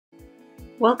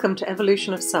Welcome to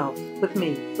Evolution of Self with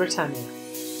me, Britannia.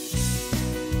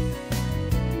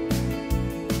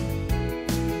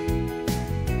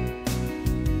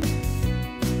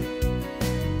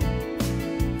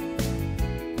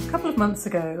 A couple of months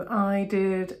ago, I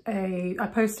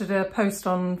posted a post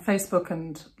on Facebook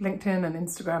and LinkedIn and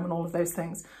Instagram and all of those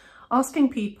things, asking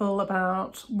people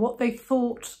about what they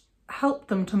thought helped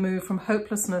them to move from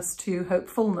hopelessness to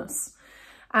hopefulness.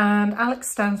 And Alec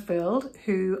Stansfield,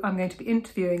 who I'm going to be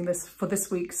interviewing for this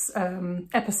week's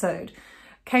episode,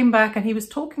 came back and he was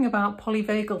talking about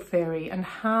polyvagal theory and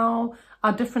how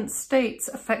our different states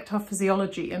affect our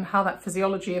physiology and how that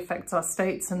physiology affects our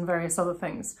states and various other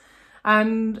things.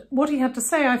 And what he had to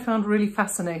say I found really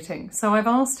fascinating. So I've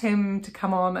asked him to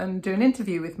come on and do an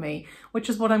interview with me, which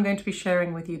is what I'm going to be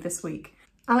sharing with you this week.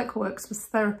 Alec works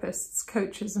with therapists,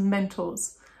 coaches and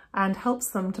mentors, and helps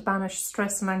them to banish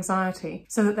stress and anxiety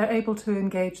so that they're able to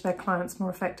engage their clients more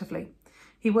effectively.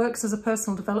 He works as a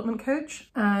personal development coach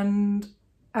and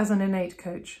as an innate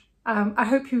coach. I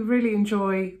hope you really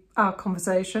enjoy our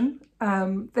conversation.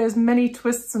 There's many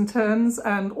twists and turns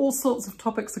and all sorts of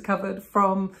topics are covered,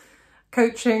 from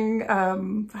coaching,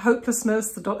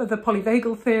 hopelessness, the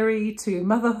polyvagal theory, to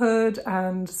motherhood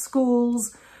and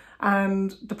schools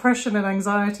and depression and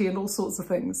anxiety and all sorts of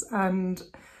things. And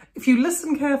if you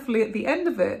listen carefully at the end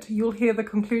of it, you'll hear the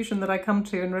conclusion that I come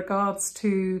to in regards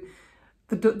to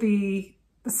the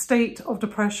state of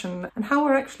depression and how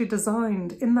we're actually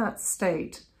designed in that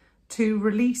state to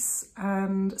release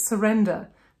and surrender,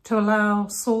 to allow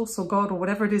Source or God or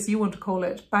whatever it is you want to call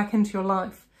it back into your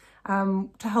life,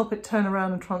 to help it turn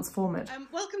around and transform it.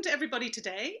 Welcome to everybody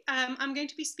today. I'm going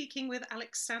to be speaking with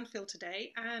Alec Stansfield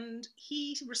today, and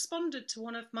he responded to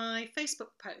one of my Facebook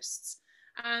posts.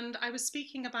 And I was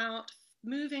speaking about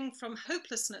moving from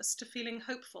hopelessness to feeling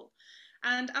hopeful.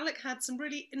 And Alec had some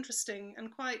really interesting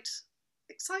and quite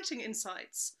exciting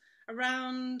insights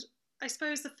around, I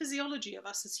suppose, the physiology of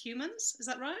us as humans. Is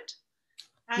that right?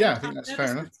 And yeah, I think that's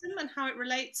fair enough. And how it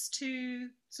relates to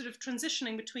sort of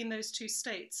transitioning between those two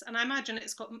states. And I imagine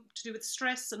it's got to do with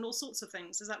stress and all sorts of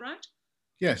things. Is that right?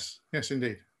 Yes,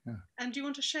 indeed. Yeah. And do you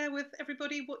want to share with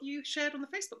everybody what you shared on the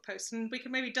Facebook post? And we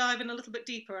can maybe dive in a little bit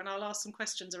deeper and I'll ask some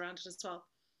questions around it as well.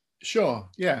 Sure,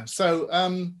 yeah. So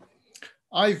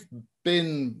I've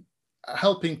been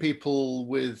helping people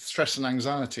with stress and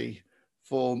anxiety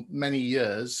for many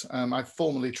years. I've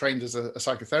formerly trained as a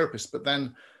psychotherapist, but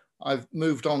then I've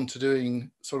moved on to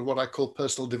doing sort of what I call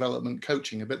personal development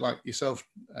coaching, a bit like yourself,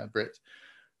 Britt.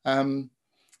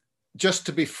 Just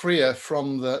to be freer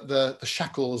from the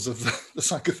shackles of the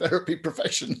psychotherapy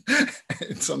profession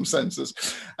in some senses.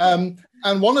 And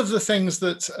one of the things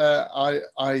that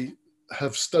I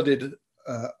have studied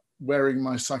wearing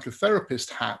my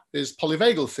psychotherapist hat is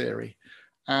polyvagal theory.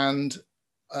 And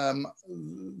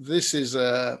this is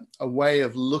a way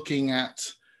of looking at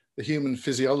the human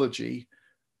physiology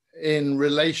in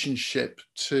relationship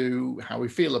to how we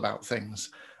feel about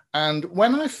things. And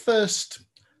when I first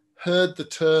heard the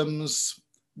terms,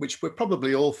 which we're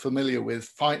probably all familiar with,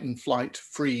 fight and flight,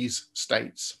 freeze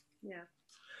states. Yeah.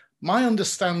 My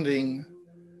understanding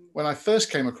when I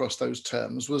first came across those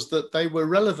terms was that they were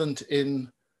relevant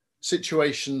in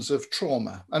situations of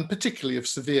trauma, and particularly of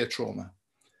severe trauma.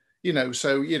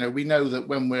 So we know that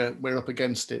when we're up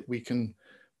against it, we can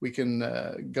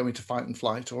go into fight and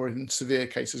flight, or in severe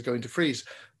cases go into freeze.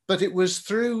 But it was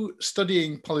through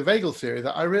studying polyvagal theory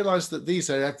that I realized that these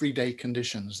are everyday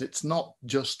conditions. It's not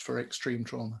just for extreme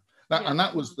trauma. And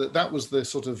that was the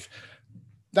sort of,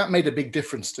 that made a big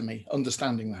difference to me,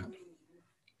 understanding that.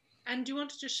 And do you want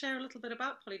to just share a little bit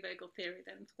about polyvagal theory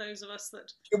then, for those of us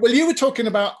that... Well, you were talking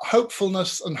about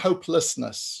hopefulness and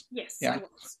hopelessness. Yes, yeah. I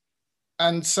was.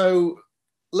 And so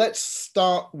let's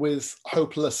start with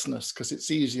hopelessness, because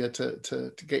it's easier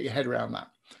to get your head around that.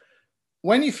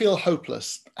 When you feel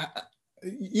hopeless,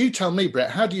 you tell me,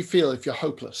 Britt, how do you feel if you're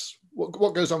hopeless?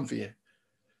 What goes on for you?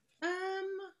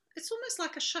 It's almost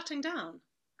like a shutting down.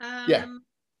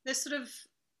 It's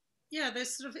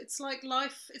like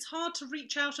life, it's hard to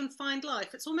reach out and find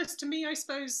life. It's almost, to me, I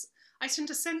suppose, I tend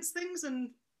to sense things and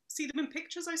see them in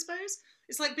pictures, I suppose.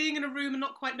 It's like being in a room and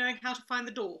not quite knowing how to find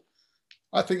the door.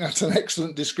 I think that's an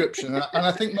excellent description. And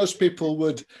I think most people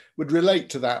would relate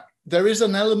to that. There is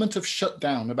an element of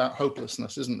shutdown about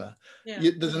hopelessness, isn't there?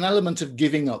 Yeah. There's an element of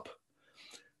giving up.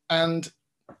 And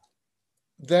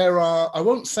there are, I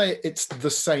won't say it's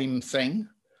the same thing,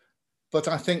 but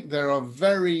I think there are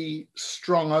very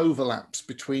strong overlaps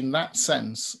between that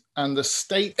sense and the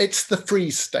state. It's the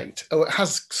freeze state. Oh, it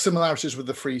has similarities with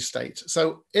the freeze state.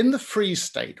 So in the freeze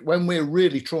state, when we're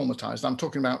really traumatized, I'm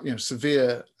talking about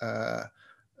severe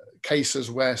cases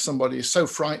where somebody is so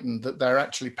frightened that they're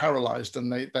actually paralyzed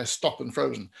and they're stop and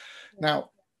frozen.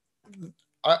 Now,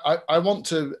 I want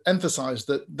to emphasize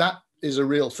that that is a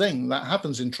real thing that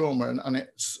happens in trauma, and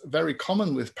it's very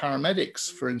common with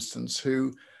paramedics, for instance,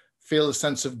 who feel a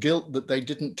sense of guilt that they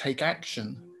didn't take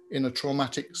action in a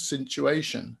traumatic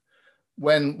situation,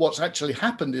 when what's actually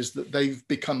happened is that they've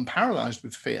become paralyzed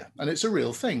with fear. And it's a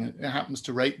real thing. It happens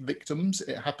to rape victims.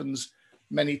 It happens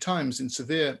many times in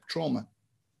severe trauma.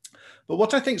 But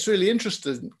what I think is really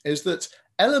interesting is that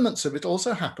elements of it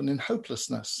also happen in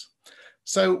hopelessness.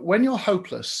 So when you're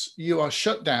hopeless, you are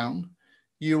shut down,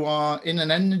 you are in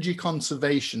an energy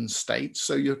conservation state.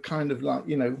 So you're kind of like,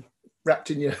 you know,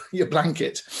 wrapped in your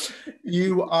blanket.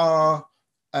 You are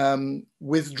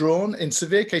withdrawn. In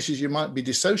severe cases, you might be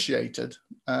dissociated.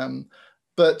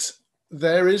 But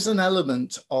there is an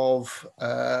element of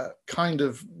kind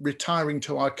of retiring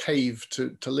to our cave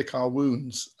to lick our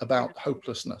wounds about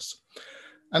hopelessness.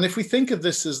 And if we think of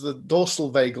this as the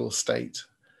dorsal vagal state,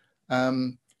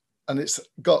 and it's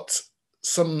got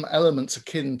some elements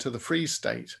akin to the freeze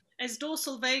state. Is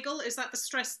dorsal vagal, is that the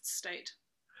stressed state?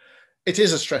 It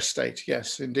is a stress state,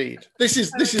 yes, indeed. This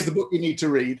is the book you need to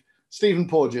read. Stephen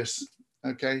Porges,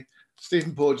 okay?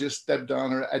 Stephen Porges, Deb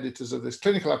Dana, editors of this,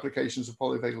 Clinical Applications of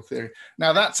Polyvagal Theory.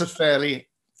 Now, that's a fairly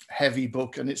heavy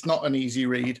book, and it's not an easy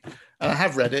read, and I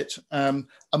have read it. A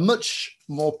much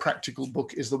more practical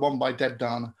book is the one by Deb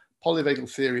Dana, Polyvagal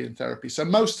Theory and Therapy. So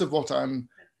most of what I'm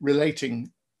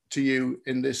relating to you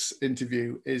in this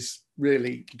interview is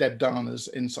really Deb Dana's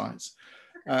insights.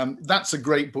 That's a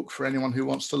great book for anyone who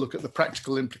wants to look at the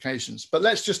practical implications. But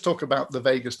let's just talk about the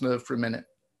vagus nerve for a minute.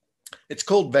 It's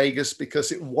called vagus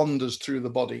because it wanders through the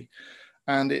body,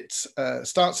 and it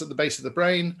starts at the base of the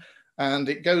brain, and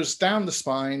it goes down the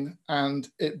spine, and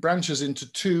it branches into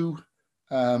two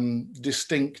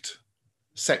distinct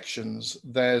sections.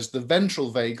 There's the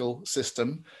ventral vagal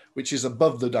system, which is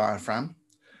above the diaphragm,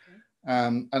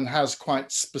 and has quite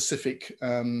specific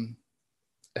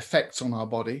effects on our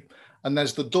body. And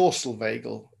there's the dorsal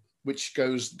vagal, which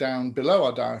goes down below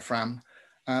our diaphragm.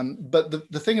 But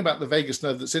the thing about the vagus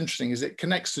nerve that's interesting is it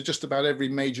connects to just about every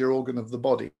major organ of the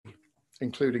body,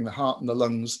 including the heart and the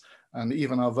lungs and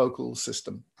even our vocal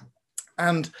system.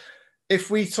 And if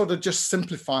we sort of just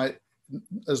simplify it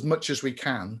as much as we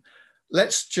can,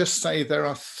 let's just say there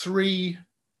are three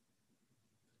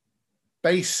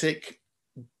basic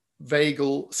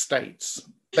vagal states.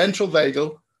 Ventral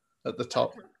vagal at the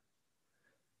top.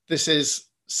 This is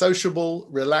sociable,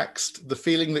 relaxed, the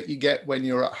feeling that you get when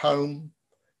you're at home.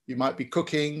 You might be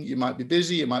cooking, you might be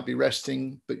busy, you might be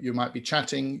resting, but you might be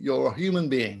chatting. You're a human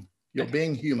being. You're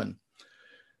being human.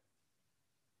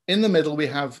 In the middle, we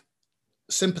have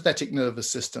sympathetic nervous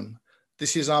system.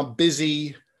 This is our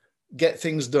busy, get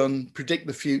things done, predict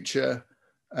the future,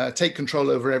 take control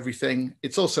over everything.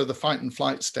 It's also the fight and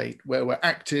flight state where we're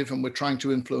active and we're trying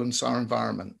to influence our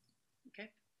environment. Okay.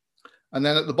 And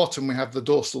then at the bottom, we have the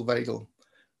dorsal vagal,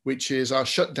 which is our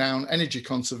shutdown, energy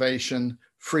conservation,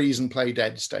 freeze and play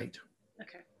dead state.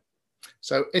 Okay.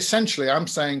 So essentially, I'm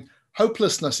saying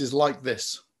hopelessness is like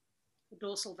this. The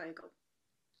dorsal vagal.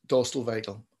 Dorsal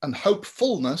vagal. And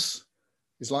hopefulness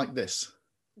is like this.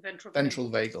 Ventral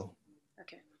vagal.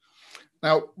 Okay.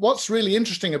 Now, what's really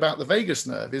interesting about the vagus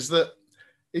nerve is that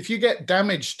if you get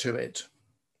damage to it,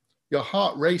 your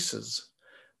heart races,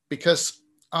 because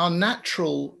our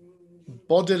natural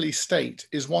bodily state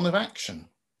is one of action.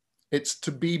 It's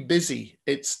to be busy.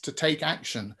 It's to take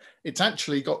action. It's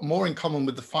actually got more in common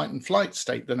with the fight and flight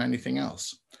state than anything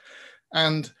else.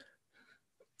 And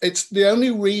it's the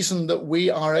only reason that we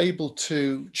are able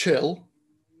to chill,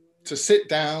 to sit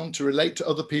down, to relate to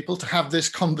other people, to have this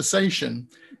conversation,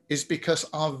 is because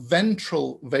our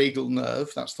ventral vagal nerve,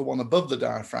 that's the one above the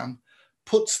diaphragm,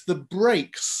 puts the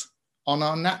brakes on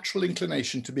our natural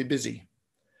inclination to be busy.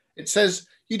 It says,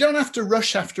 you don't have to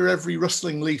rush after every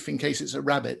rustling leaf in case it's a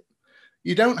rabbit.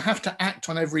 You don't have to act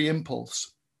on every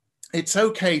impulse. It's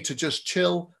okay to just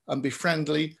chill and be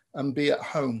friendly and be at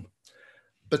home.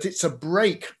 But it's a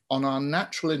brake on our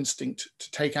natural instinct to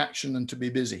take action and to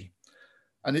be busy.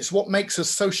 And it's what makes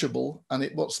us sociable, and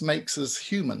it's what makes us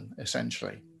human,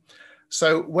 essentially.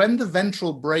 So when the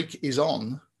ventral brake is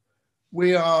on,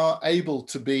 we are able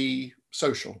to be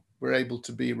social. We're able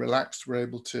to be relaxed. We're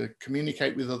able to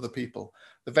communicate with other people.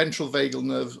 The ventral vagal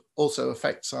nerve also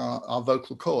affects our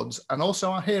vocal cords and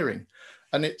also our hearing.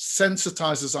 And it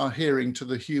sensitizes our hearing to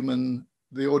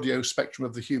the audio spectrum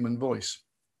of the human voice.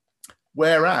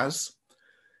 Whereas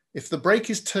if the brake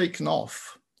is taken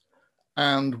off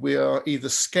and we are either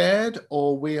scared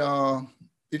or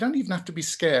you don't even have to be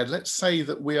scared. Let's say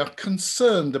that we are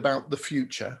concerned about the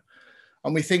future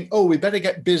And we think, oh, we better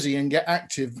get busy and get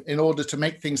active in order to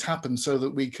make things happen so that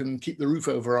we can keep the roof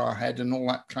over our head and all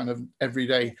that kind of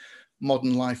everyday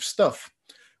modern life stuff.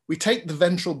 We take the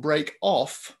ventral brake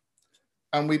off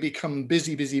and we become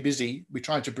busy, busy, busy. We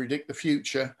try to predict the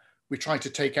future. We try to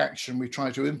take action. We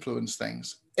try to influence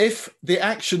things. If the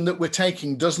action that we're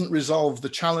taking doesn't resolve the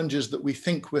challenges that we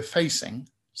think we're facing,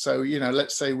 so, you know,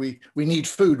 let's say we need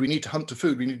food, we need to hunt for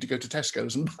food, we need to go to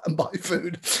Tesco's and buy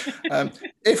food.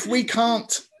 If we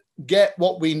can't get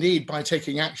what we need by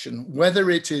taking action, whether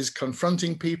it is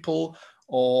confronting people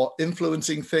or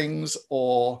influencing things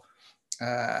or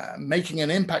making an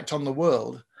impact on the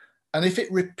world, and if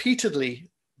it repeatedly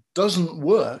doesn't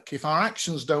work, if our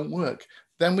actions don't work,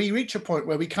 then we reach a point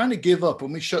where we kind of give up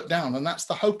and we shut down, and that's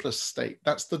the hopeless state.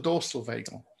 That's the dorsal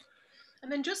vagal.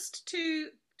 And then just to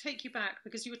take you back,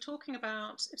 because you were talking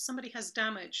about if somebody has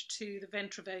damage to the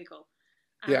ventrivagal,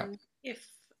 and if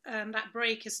that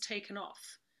brake is taken off,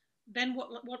 then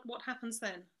what happens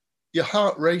then? Your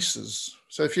heart races.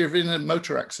 So if you're in a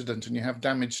motor accident and you have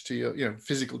damage to your, you know,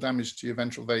 physical damage to your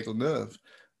ventral vagal nerve,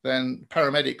 then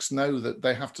paramedics know that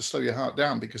they have to slow your heart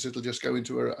down because it'll just go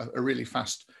into a really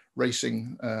fast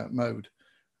racing mode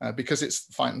because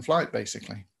it's fight and flight,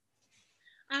 basically.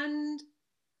 And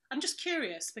I'm just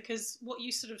curious because what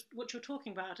you're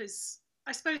talking about is,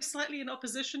 I suppose, slightly in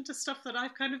opposition to stuff that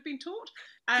I've kind of been taught.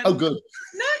 Oh, good.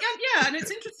 No, yeah, and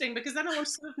it's interesting because then I want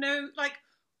to sort of know, like,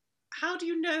 how do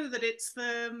you know that it's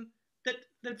that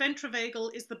the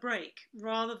ventrivagal is the brake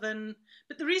rather than?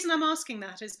 But the reason I'm asking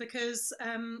that is because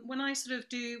when I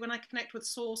connect with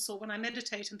source or when I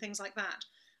meditate and things like that,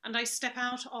 and I step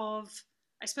out of,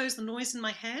 I suppose, the noise in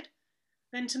my head,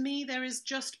 then to me there is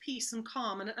just peace and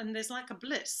calm, and there's like a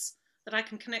bliss that I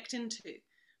can connect into.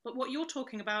 But what you're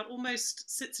talking about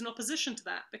almost sits in opposition to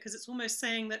that, because it's almost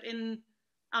saying that in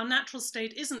our natural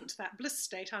state isn't that bliss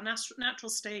state. Our natural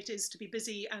state is to be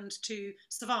busy and to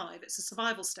survive. It's a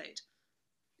survival state.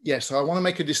 Yes, so I want to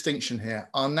make a distinction here.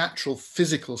 Our natural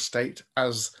physical state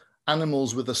as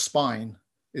animals with a spine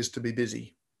is to be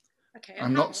busy. Okay,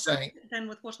 I'm not saying then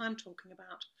with what I'm talking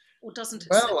about, or doesn't it?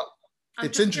 Well,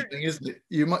 it's interesting, isn't it?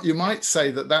 You might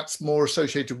say that that's more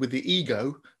associated with the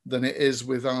ego than it is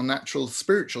with our natural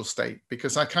spiritual state,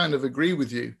 because I kind of agree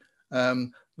with you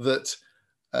that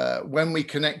when we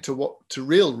connect to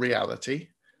real reality,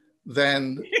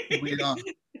 then we are.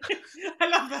 I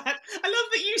love that. I love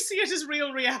that you see it as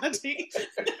real reality.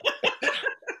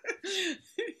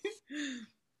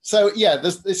 So yeah,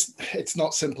 it's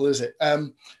not simple, is it?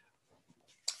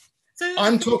 So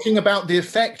I'm talking about the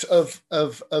effect of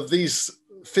these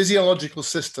physiological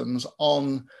systems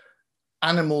on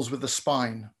animals with a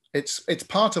spine. It's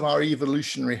part of our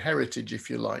evolutionary heritage, if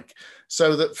you like.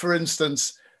 So that, for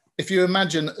instance, if you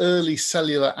imagine early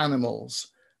cellular animals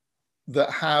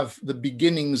that have the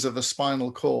beginnings of a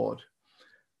spinal cord,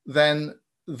 then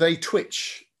they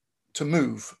twitch to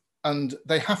move, and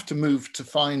they have to move to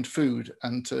find food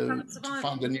and to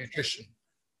find the nutrition.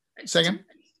 Say again?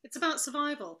 It's about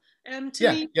survival.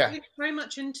 To me, I'm very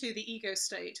much into the ego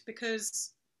state,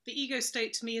 because the ego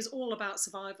state to me is all about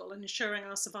survival and ensuring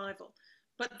our survival.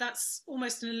 But that's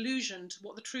almost an illusion to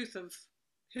what the truth of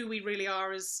who we really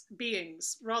are as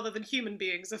beings, rather than human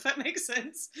beings, if that makes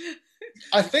sense.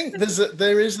 I think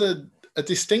there is a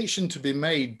distinction to be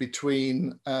made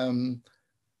between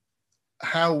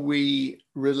how we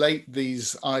relate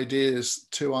these ideas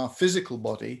to our physical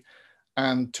body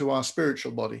and to our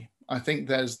spiritual body. I think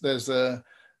that's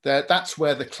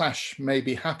where the clash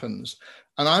maybe happens.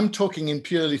 And I'm talking in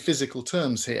purely physical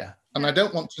terms here. And I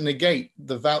don't want to negate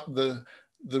the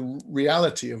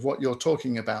reality of what you're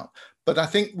talking about. But I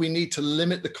think we need to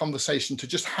limit the conversation to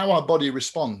just how our body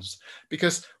responds.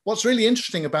 Because what's really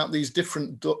interesting about these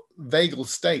different vagal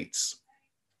states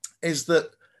is that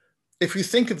if you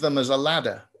think of them as a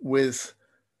ladder with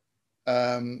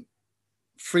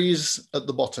freeze at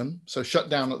the bottom, so shut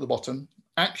down at the bottom,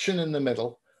 action in the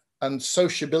middle, and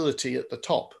sociability at the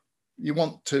top, you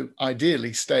want to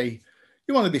ideally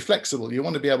you want to be flexible, you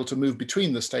want to be able to move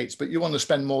between the states, but you want to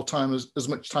spend more time, as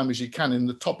much time as you can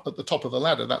at the top of the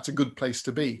ladder. That's a good place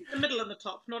to be. The middle and the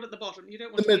top, not at the bottom. You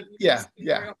don't want to be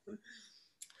very often.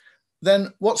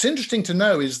 Then what's interesting to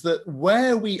know is that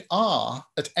where we are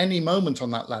at any moment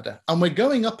on that ladder, and we're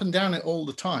going up and down it all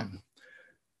the time,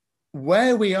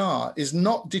 where we are is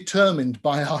not determined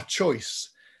by our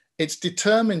choice. It's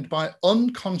determined by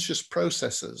unconscious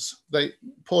processes.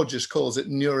 Porges calls it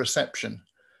neuroception.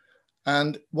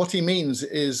 And what he means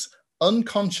is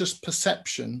unconscious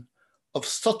perception of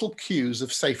subtle cues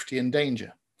of safety and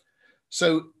danger.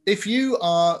 So if you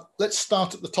are, let's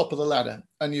start at the top of the ladder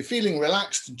and you're feeling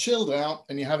relaxed and chilled out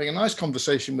and you're having a nice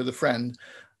conversation with a friend,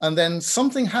 and then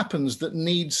something happens that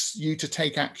needs you to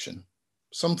take action.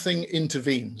 Something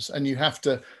intervenes and you have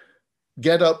to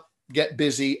get up, get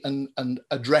busy and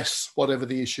address whatever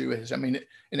the issue is. I mean,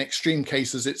 in extreme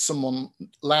cases, it's someone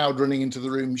loud running into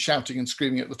the room, shouting and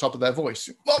screaming at the top of their voice.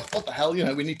 What the hell? You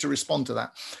know, we need to respond to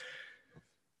that.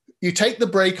 You take the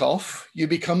break off, you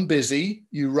become busy,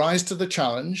 you rise to the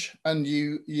challenge and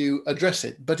you address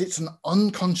it, but it's an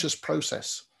unconscious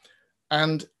process.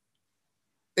 And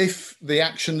if the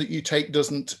action that you take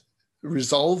doesn't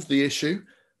resolve the issue,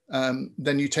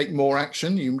 then you take more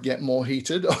action, you get more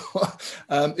heated.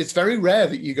 It's very rare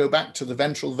that you go back to the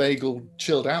ventral vagal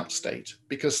chilled out state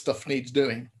because stuff needs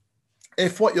doing.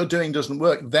 If what you're doing doesn't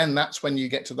work, then that's when you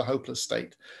get to the hopeless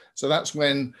state. So that's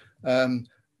when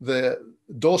the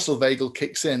dorsal vagal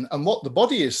kicks in. And what the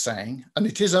body is saying, and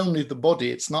it is only the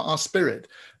body, it's not our spirit.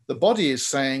 The body is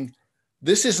saying,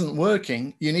 this isn't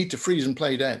working. You need to freeze and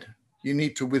play dead. You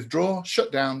need to withdraw,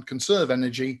 shut down, conserve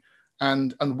energy,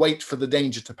 and wait for the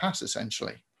danger to pass,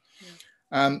 essentially.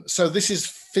 Yeah. So this is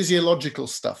physiological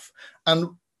stuff. And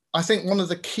I think one of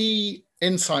the key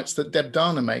insights that Deb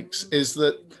Dana makes is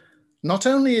that not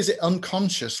only is it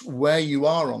unconscious where you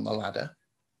are on the ladder,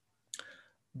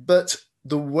 but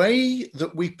the way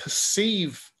that we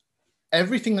perceive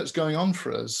everything that's going on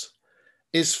for us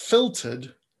is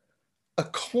filtered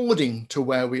according to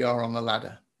where we are on the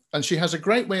ladder. And she has a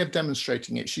great way of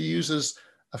demonstrating it. She uses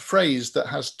a phrase that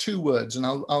has two words, and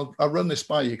I'll run this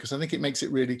by you because I think it makes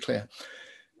it really clear.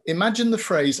 Imagine the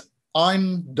phrase,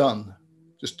 I'm done.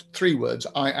 Just three words,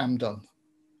 I am done.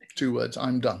 Two words,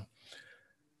 I'm done.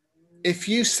 If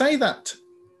you say that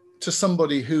to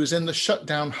somebody who's in the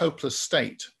shutdown, hopeless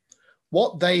state,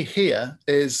 what they hear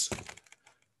is,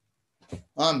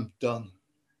 I'm done.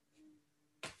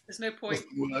 There's no point.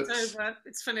 It's over.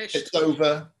 It's finished. It's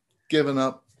over. Given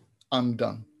up. I'm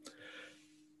done.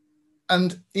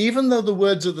 And even though the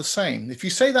words are the same, if you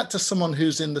say that to someone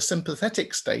who's in the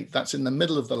sympathetic state, that's in the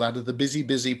middle of the ladder, the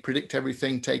busy, predict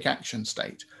everything, take action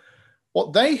state,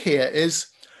 what they hear is,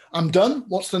 I'm done.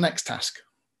 What's the next task?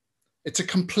 It's a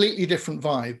completely different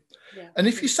vibe. Yeah. And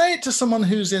if you say it to someone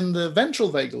who's in the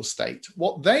ventral vagal state,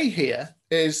 what they hear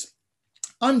is,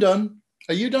 I'm done.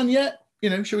 Are you done yet? You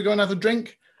know, should we go and have a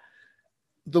drink?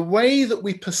 The way that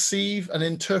we perceive and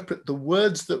interpret the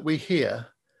words that we hear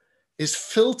is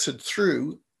filtered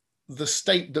through the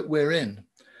state that we're in.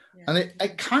 Yeah. And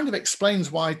it kind of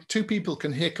explains why two people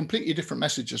can hear completely different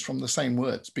messages from the same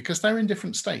words, because they're in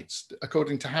different states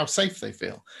according to how safe they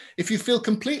feel. If you feel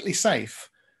completely safe,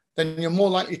 then you're more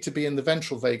likely to be in the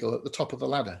ventral vagal at the top of the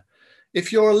ladder.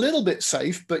 If you're a little bit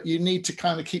safe, but you need to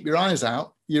kind of keep your eyes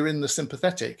out, you're in the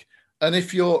sympathetic. And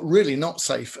if you're really not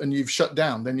safe and you've shut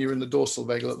down, then you're in the dorsal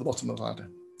vagal at the bottom of the ladder.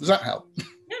 Does that help? Yeah,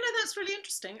 no, that's really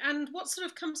interesting. And what sort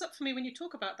of comes up for me when you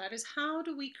talk about that is, how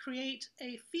do we create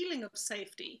a feeling of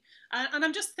safety? And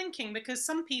I'm just thinking, because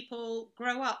some people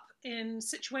grow up in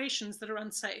situations that are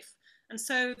unsafe. And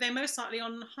so they're most likely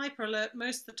on hyper alert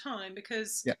most of the time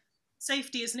because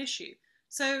safety is an issue.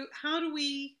 So how do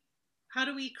we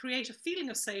create a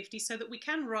feeling of safety so that we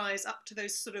can rise up to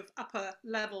those sort of upper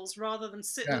levels rather than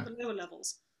sit at the lower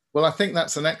levels? Well, I think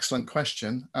that's an excellent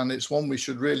question, and it's one we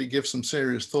should really give some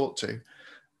serious thought to.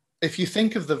 If you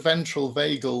think of the ventral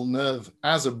vagal nerve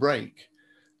as a brake,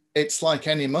 it's like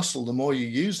any muscle. The more you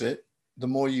use it, the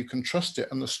more you can trust it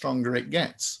and the stronger it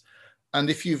gets. And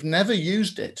if you've never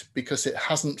used it because it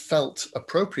hasn't felt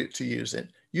appropriate to use it,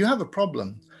 you have a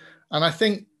problem. And I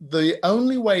think the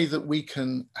only way that we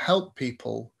can help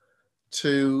people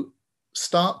to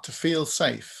start to feel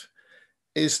safe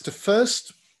is to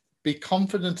first be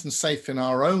confident and safe in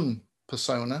our own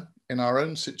persona, in our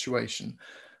own situation,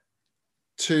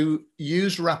 to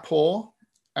use rapport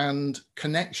and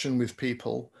connection with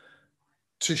people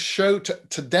to show,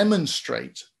 to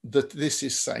demonstrate that this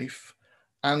is safe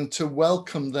and to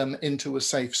welcome them into a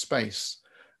safe space.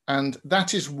 And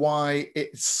that is why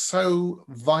it's so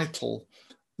vital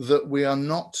that we are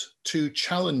not too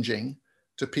challenging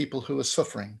to people who are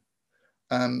suffering.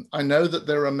 I know that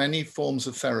there are many forms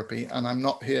of therapy, and I'm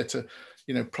not here to,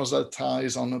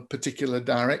 proselytize on a particular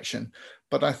direction,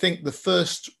 but I think the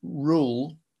first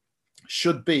rule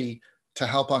should be to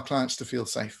help our clients to feel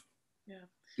safe. Yeah.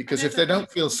 Because if they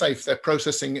don't feel safe, they're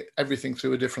processing everything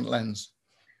through a different lens.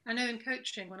 I know in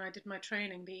coaching, when I did my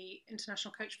training, the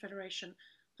International Coach Federation,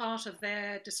 part of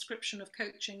their description of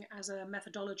coaching as a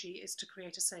methodology is to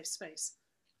create a safe space.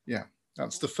 Yeah,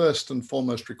 that's the first and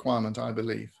foremost requirement, I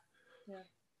believe. Yeah.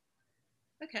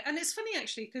 Okay, and it's funny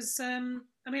actually because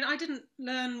I mean, I didn't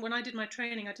learn when I did my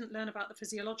training. I didn't learn about the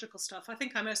physiological stuff. I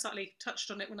think I most likely touched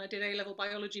on it when I did A-level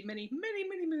biology many, many,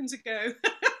 many moons ago.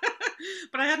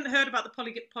 But I hadn't heard about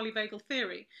the polyvagal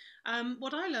theory.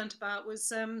 What I learned about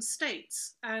was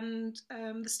states, and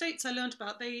the states I learned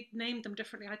about, they named them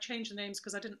differently. I changed the names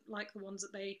because I didn't like the ones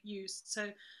that they used.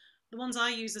 So the ones I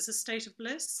use is a state of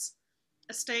bliss,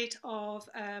 a state of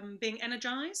being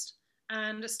energized,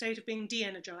 and a state of being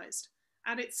de-energized.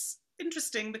 And it's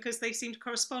interesting because they seem to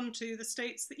correspond to the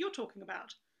states that you're talking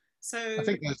about. So I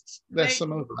think there's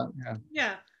some overlap, yeah.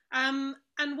 Yeah.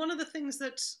 And one of the things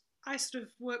that I sort of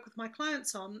work with my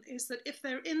clients on is that if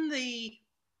they're in the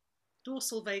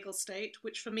dorsal vagal state,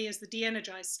 which for me is the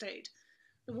de-energized state,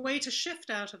 the way to shift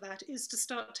out of that is to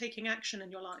start taking action in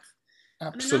your life.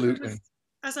 Absolutely.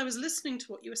 As I was listening to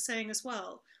what you were saying as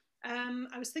well,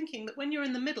 I was thinking that when you're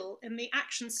in the middle, in the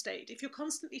action state, if you're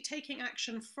constantly taking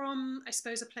action from, I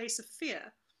suppose, a place of fear,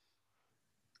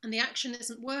 and the action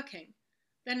isn't working,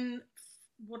 then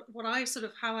what I sort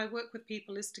of, how I work with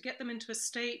people is to get them into a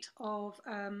state of,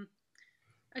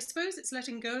 I suppose it's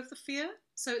letting go of the fear.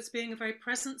 So it's being a very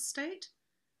present state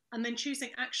and then choosing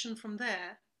action from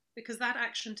there, because that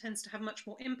action tends to have much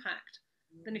more impact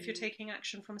than if you're taking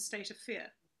action from a state of fear.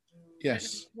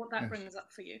 Yes. What that brings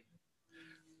up for you.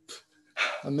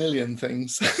 A million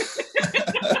things. I know,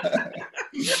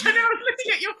 I was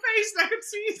looking at your face and I could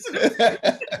see you sort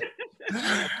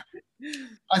of...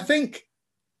 I think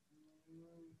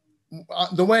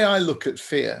the way I look at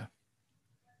fear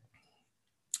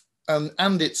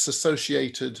and its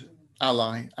associated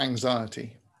ally,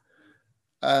 anxiety,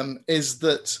 is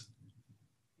that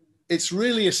it's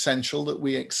really essential that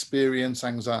we experience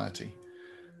anxiety.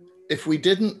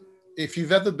 If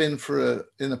you've ever been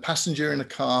in a passenger in a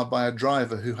car by a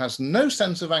driver who has no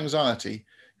sense of anxiety,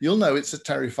 you'll know it's a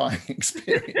terrifying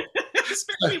experience.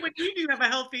 Especially when you do have a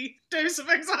healthy dose of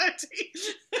anxiety.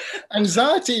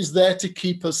 Anxiety is there to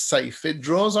keep us safe. It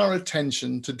draws our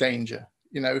attention to danger.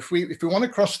 You know, if we want to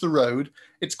cross the road,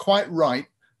 it's quite right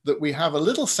that we have a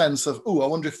little sense of, oh, I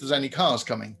wonder if there's any cars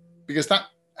coming, because that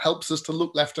helps us to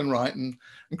look left and right and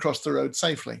cross the road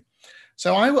safely.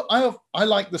 So I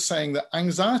like the saying that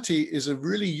anxiety is a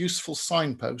really useful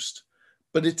signpost,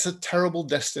 but it's a terrible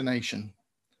destination.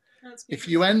 If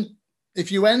you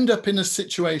end up in a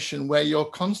situation where you're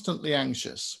constantly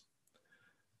anxious,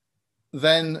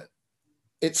 then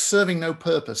it's serving no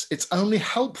purpose. It's only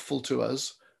helpful to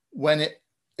us when it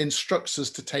instructs us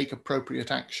to take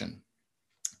appropriate action.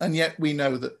 And yet we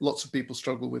know that lots of people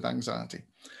struggle with anxiety.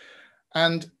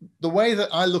 And the way that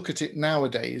I look at it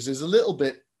nowadays is a little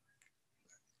bit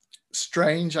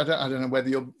strange. I don't know whether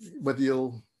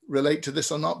you'll relate to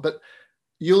this or not, but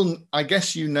I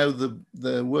guess you know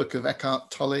the work of Eckhart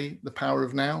Tolle, The Power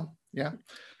of Now. Yeah.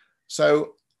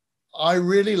 So I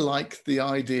really like the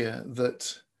idea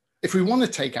that if we want to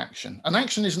take action, and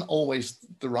action isn't always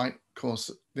the right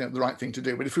course, the right thing to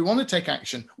do, but if we want to take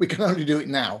action, we can only do it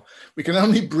now. We can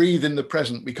only breathe in the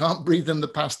present. We can't breathe in the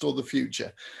past or the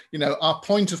future. You know, our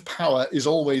point of power is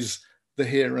always the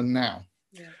here and now.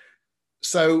 Yeah.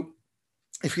 So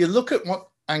if you look at what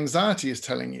anxiety is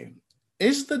telling you,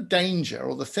 is the danger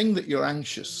or the thing that you're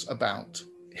anxious about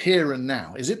here and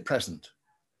now? Is it present?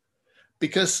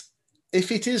 Because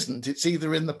if it isn't, it's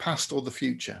either in the past or the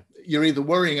future. You're either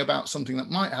worrying about something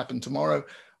that might happen tomorrow,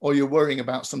 or you're worrying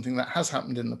about something that has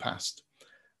happened in the past.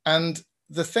 And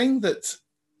the thing that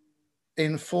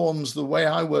informs the way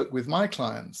I work with my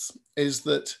clients is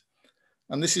that,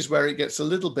 and this is where it gets a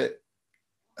little bit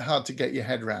hard to get your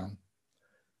head around.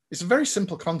 It's a very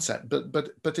simple concept,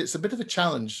 but it's a bit of a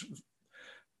challenge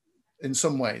in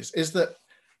some ways, is that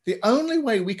the only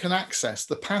way we can access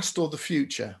the past or the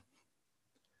future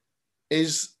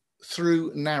is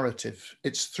through narrative.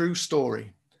 It's through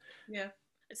story. Yeah.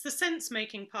 It's the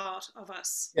sense-making part of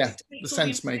us. Yeah, the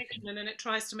sense-making. And then it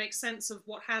tries to make sense of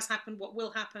what has happened, what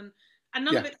will happen. And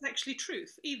none of it's actually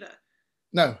truth either.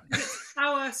 No. It's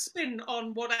our spin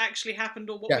on what actually happened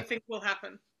or what we think will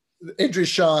happen. Idris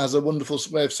Shah has a wonderful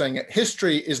way of saying it.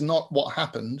 History is not what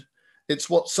happened. It's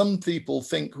what some people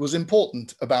think was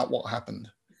important about what happened.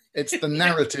 It's the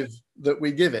narrative that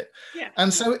we give it. Yeah.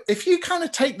 And so if you kind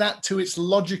of take that to its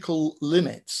logical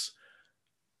limits,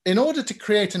 in order to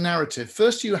create a narrative,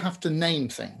 first you have to name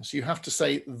things. You have to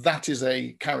say, that is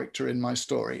a character in my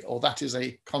story, or that is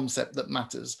a concept that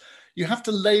matters. You have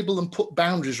to label and put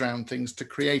boundaries around things to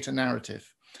create a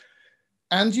narrative.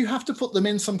 And you have to put them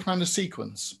in some kind of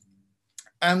sequence.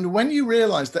 And when you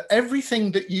realize that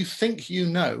everything that you think you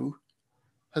know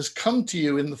has come to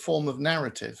you in the form of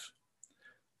narrative,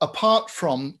 apart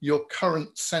from your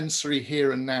current sensory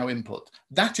here and now input,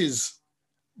 that is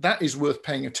that is worth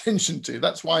paying attention to.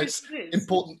 That's why it's It is.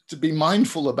 important to be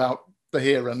mindful about the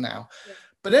here and now. Yeah.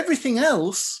 But everything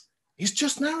else is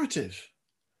just narrative.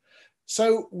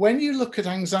 So when you look at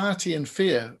anxiety and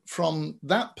fear from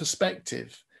that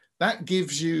perspective, that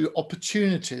gives you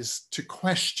opportunities to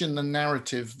question the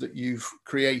narrative that you've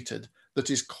created that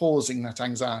is causing that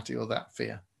anxiety or that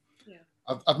fear. Yeah.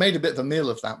 I've made a bit of a meal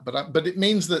of that, but it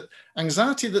means that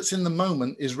anxiety that's in the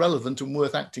moment is relevant and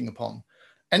worth acting upon.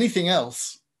 Anything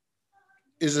else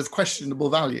is of questionable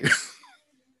value.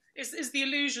 Is the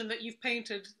illusion that you've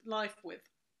painted life with.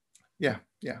 Yeah,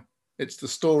 yeah. It's the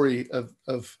story of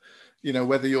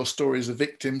whether your story is a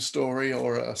victim story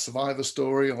or a survivor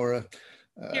story or a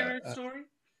hero story.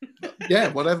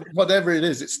 Yeah, whatever it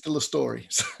is, it's still a story.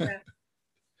 Yeah.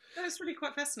 That's really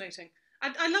quite fascinating.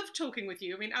 I love talking with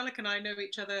you. I mean, Alec and I know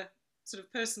each other sort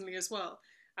of personally as well.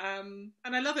 And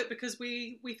I love it because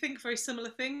we think very similar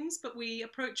things, but we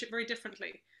approach it very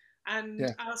differently. And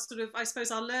our I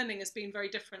suppose our learning has been very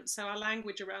different. So our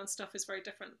language around stuff is very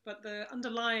different, but the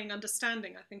underlying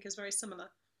understanding, I think, is very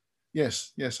similar.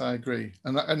 Yes, I agree.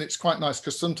 And it's quite nice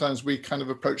because sometimes we kind of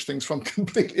approach things from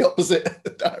completely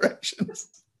opposite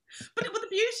directions. But the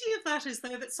beauty of that is,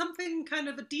 though, that something kind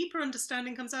of a deeper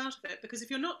understanding comes out of it, because if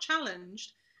you're not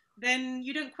challenged, then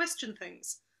you don't question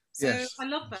things. So yes. I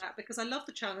love that, because I love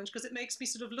the challenge, because it makes me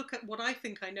sort of look at what I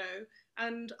think I know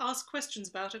and ask questions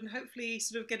about it and hopefully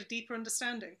sort of get a deeper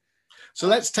understanding. So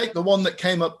let's take the one that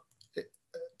came up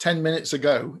 10 minutes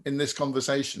ago in this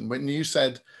conversation when you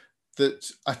said that,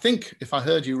 I think if I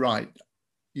heard you right,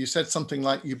 you said something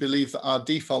like you believe that our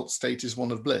default state is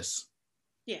one of bliss.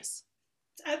 Yes.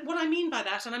 What I mean by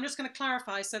that, and I'm just going to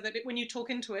clarify so that when you talk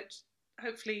into it,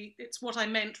 hopefully it's what I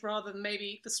meant rather than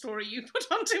maybe the story you put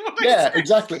onto what I said.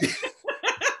 Exactly.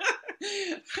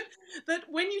 That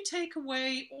when you take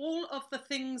away all of the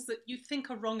things that you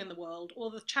think are wrong in the world, or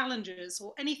the challenges,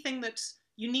 or anything that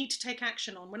you need to take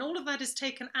action on, when all of that is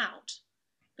taken out,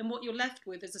 then what you're left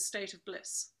with is a state of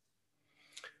bliss.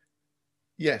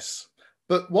 Yes.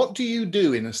 But what do you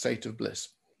do in a state of bliss?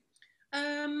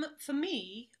 For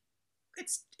me,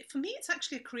 it's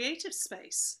actually a creative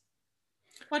space.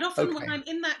 Quite often when I'm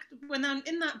in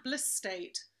that bliss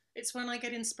state, it's when I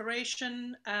get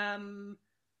inspiration.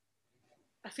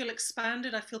 I feel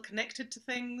expanded. I feel connected to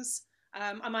things.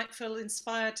 I might feel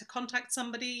inspired to contact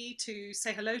somebody, to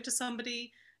say hello to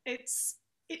somebody. It's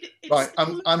right.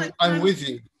 I'm with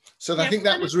you. So I think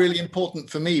that was really important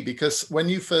for me, because when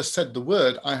you first said the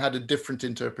word, I had a different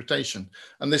interpretation.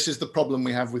 And this is the problem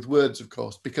we have with words, of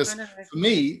course, because for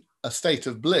me, a state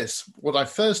of bliss, what I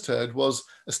first heard was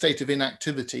a state of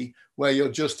inactivity where you're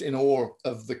just in awe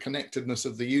of the connectedness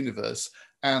of the universe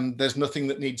and there's nothing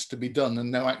that needs to be done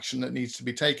and no action that needs to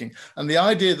be taken. And the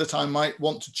idea that I might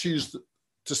want to choose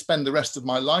to spend the rest of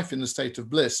my life in a state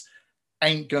of bliss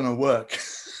ain't gonna work.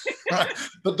 Right?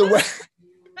 But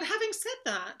having said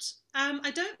that,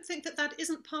 I don't think that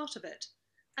isn't part of it.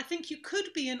 I think you could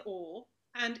be in awe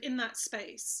and in that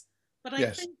space. But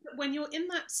I think that when you're in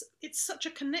that, it's such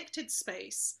a connected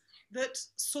space that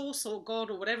source or God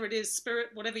or whatever it is, spirit,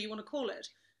 whatever you want to call it,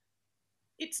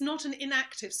 it's not an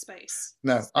inactive space.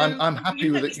 No, so I'm happy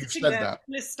with it. You've said that.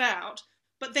 List out,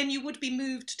 but then you would be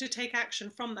moved to take action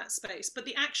from that space. But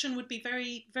the action would be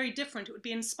very, very different. It would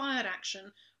be inspired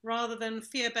action rather than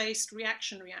fear-based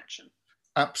reaction.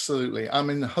 Absolutely. I'm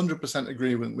in 100%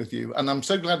 agreement with you. And I'm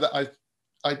so glad that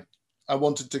I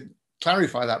wanted to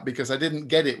clarify that, because I didn't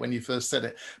get it when you first said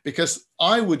it, because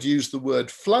I would use the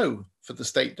word flow for the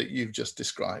state that you've just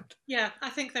described. Yeah, I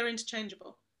think they're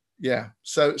interchangeable. Yeah.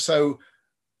 So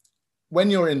when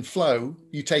you're in flow,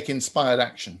 you take inspired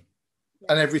action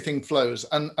and everything flows.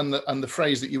 And the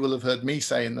phrase that you will have heard me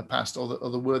say in the past, or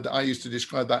the word that I used to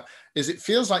describe that, is it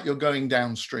feels like you're going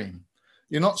downstream.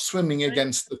 You're not swimming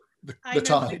against the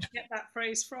tide. I know where to get that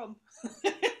phrase from.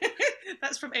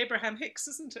 That's from Abraham Hicks,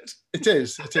 isn't it? It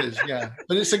is, yeah.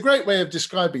 But it's a great way of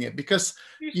describing it, because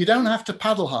you don't have to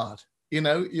paddle hard. You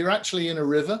know, you're actually in a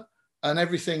river and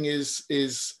everything is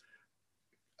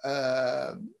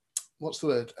what's the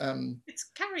word? It's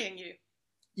carrying you.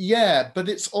 Yeah, but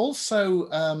it's also,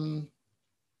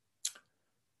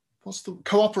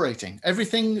 cooperating.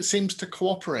 Everything seems to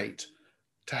cooperate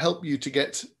to help you to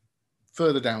get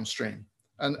further downstream.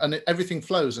 And everything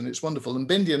flows and it's wonderful. And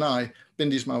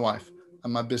Bindi's my wife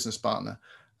and my business partner,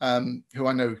 who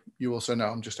I know you also know,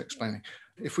 I'm just explaining.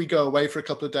 If we go away for a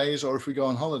couple of days or if we go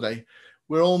on holiday,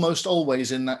 we're almost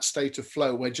always in that state of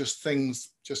flow where things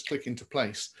just click into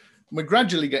place. And we're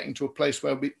gradually getting to a place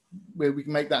where we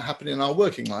can make that happen in our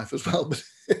working life as well, but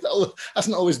it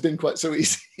hasn't always been quite so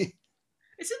easy.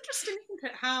 It's interesting,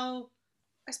 isn't it, how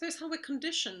I suppose, how we're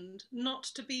conditioned not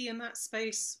to be in that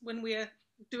space when we're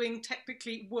doing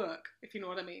technically work, if you know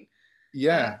what I mean.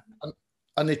 Yeah.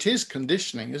 And it is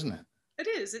conditioning, isn't it? It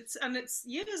is. It's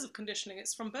years of conditioning.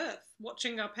 It's from birth,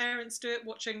 watching our parents do it,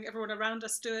 watching everyone around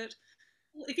us do it.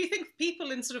 If you think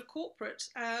people in sort of corporate,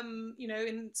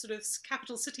 in sort of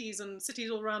capital cities and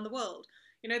cities all around the world,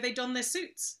 they don their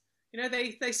suits.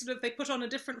 They put on a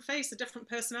different face, a different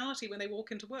personality when they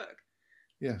walk into work.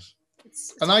 Yes.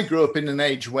 And I grew up in an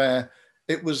age where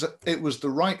it was the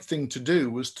right thing to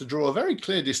do was to draw a very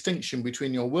clear distinction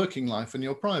between your working life and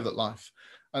your private life.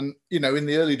 And, in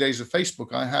the early days of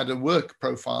Facebook, I had a work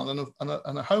profile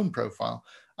and a home profile.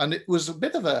 And it was a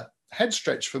bit of a head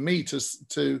stretch for me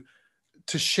to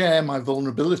share my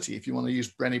vulnerability, if you want to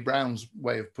use Brené Brown's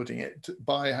way of putting it,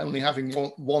 by only having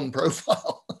one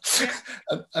profile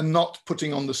and not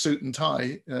putting on the suit and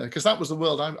tie, because that was the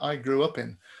world I grew up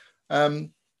in.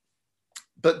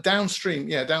 But downstream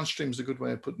is a good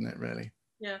way of putting it, really.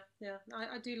 Yeah.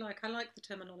 I like the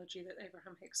terminology that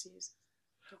Abraham Hicks used.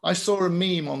 I saw a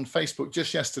meme on Facebook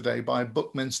just yesterday by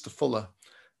Buckminster Fuller,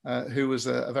 who was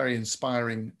a very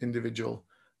inspiring individual.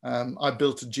 I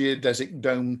built a geodesic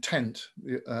dome tent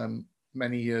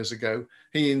many years ago.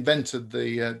 He invented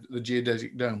the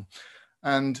geodesic dome.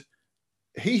 And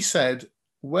he said,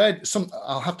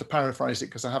 I'll have to paraphrase it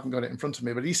because I haven't got it in front of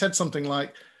me, but he said something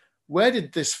like, where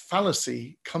did this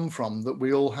fallacy come from that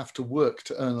we all have to work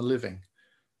to earn a living?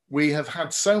 We have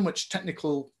had so much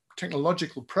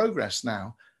technological progress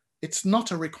now. It's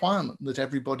not a requirement that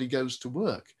everybody goes to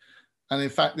work. And in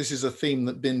fact, this is a theme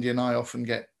that Bindi and I often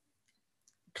get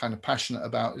kind of passionate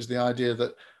about, is the idea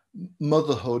that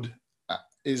motherhood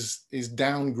is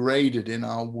downgraded in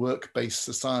our work-based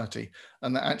society,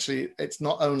 and that actually it's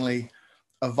not only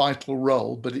a vital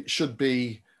role, but it should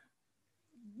be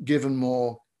given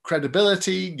more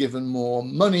credibility, given more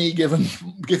money, given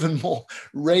more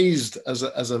raised as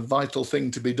a vital thing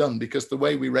to be done, because the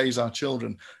way we raise our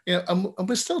children, and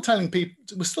we're still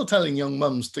telling young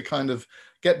mums to kind of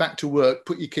get back to work,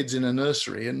 put your kids in a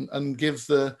nursery and give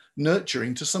the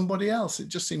nurturing to somebody else. It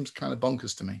just seems kind of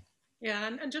bonkers to me. Yeah,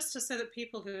 and just to say that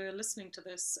people who are listening to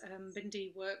this,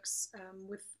 Bindi works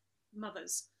with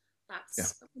mothers.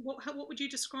 What would you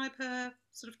describe her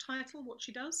sort of title, what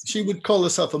she does? She would call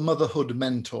herself a motherhood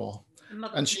mentor.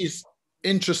 And she's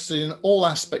interested in all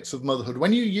aspects of motherhood.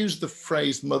 When you use the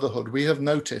phrase motherhood, we have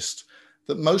noticed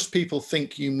that most people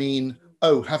think you mean,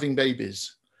 having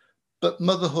babies. But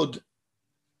motherhood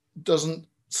doesn't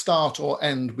start or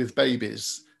end with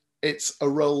babies. It's a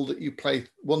role that you play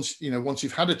once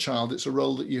you've had a child. It's a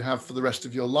role that you have for the rest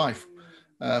of your life.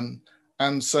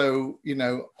 And so,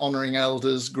 honoring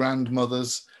elders,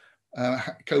 grandmothers,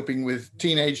 coping with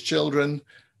teenage children,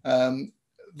 the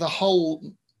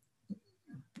whole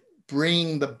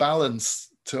bringing the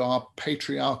balance to our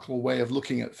patriarchal way of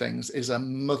looking at things is a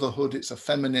motherhood. It's a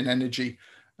feminine energy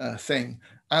thing.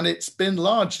 And it's been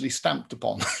largely stamped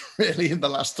upon, really, in the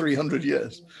last 300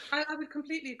 years. I would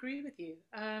completely agree with you.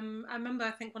 I remember,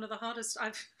 I think one of the hardest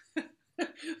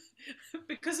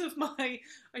because of my,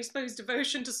 I suppose,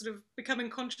 devotion to sort of becoming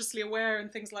consciously aware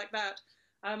and things like that,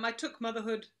 I took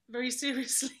motherhood very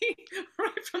seriously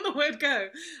right from the word go.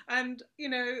 And,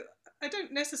 I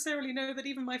don't necessarily know that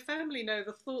even my family know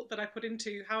the thought that I put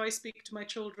into how I speak to my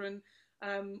children,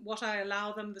 what I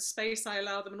allow them, the space I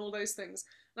allow them, and all those things.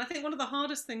 And I think one of the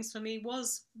hardest things for me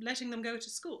was letting them go to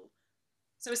school.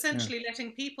 So essentially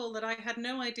letting people that I had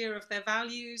no idea of their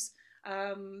values,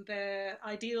 their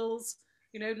ideals,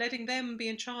 letting them be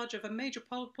in charge of a major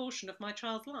portion of my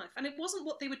child's life. And it wasn't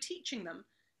what they were teaching them.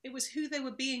 It was who they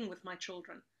were being with my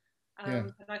children.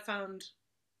 And I found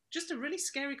just a really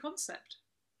scary concept.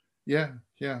 Yeah.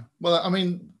 Well, I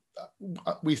mean,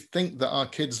 we think that our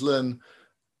kids learn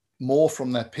more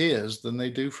from their peers than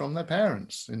they do from their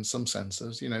parents in some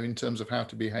senses, in terms of how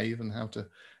to behave and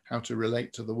how to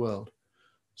relate to the world.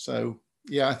 So,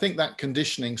 I think that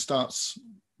conditioning starts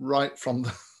right from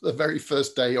the very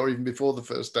first day, or even before the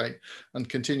first day, and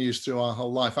continues through our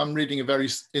whole life. I'm reading a very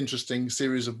interesting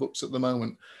series of books at the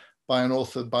moment by an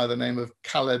author by the name of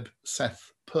Caleb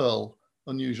Seth Pearl,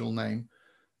 unusual name,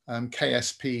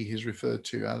 KSP he's referred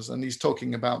to as, and he's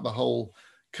talking about the whole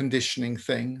conditioning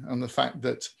thing and the fact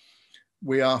that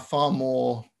we are far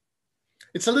more,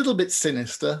 it's a little bit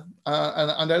sinister,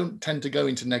 and I don't tend to go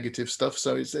into negative stuff,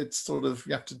 so it's sort of,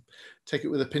 you have to take it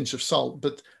with a pinch of salt,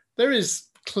 but there is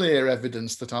clear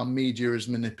evidence that our media is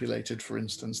manipulated, for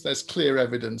instance. There's clear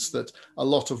evidence that a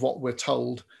lot of what we're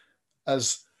told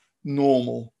as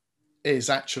normal is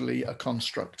actually a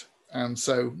construct. And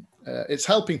so it's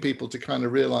helping people to kind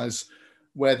of realize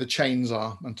where the chains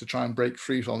are and to try and break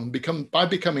free from them, by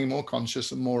becoming more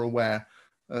conscious and more aware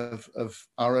of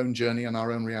our own journey and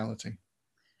our own reality.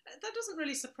 That doesn't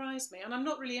really surprise me, and I'm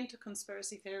not really into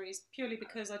conspiracy theories purely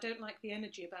because I don't like the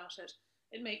energy about it.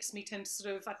 It makes me tend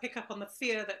to I pick up on the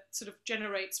fear that sort of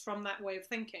generates from that way of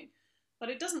thinking. But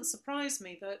it doesn't surprise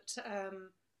me that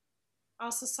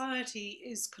our society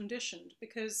is conditioned,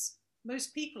 because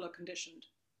most people are conditioned.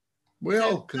 We're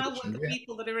all How would conditioned. the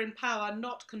people that are in power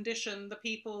not condition the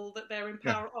people that they're in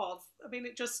power of? I mean,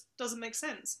 it just doesn't make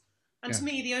sense. And to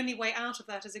me, the only way out of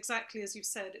that is exactly as you've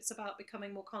said. It's about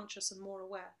becoming more conscious and more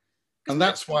aware. And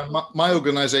that's why my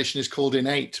organization is called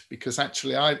Innate, because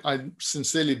actually I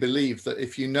sincerely believe that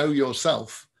if you know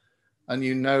yourself and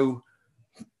you know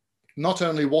not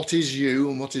only what is you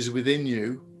and what is within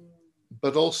you,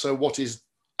 but also what is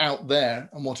out there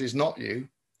and what is not you,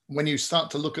 when you start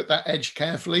to look at that edge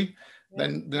carefully,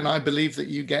 then I believe that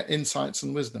you get insights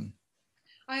and wisdom.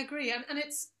 I agree. And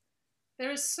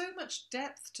there is so much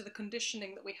depth to the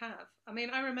conditioning that we have. I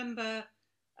mean, I remember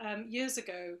years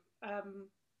ago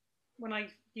when I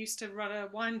used to run a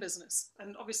wine business,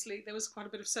 and obviously there was quite a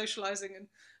bit of socializing and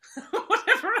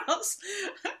whatever else.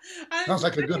 And sounds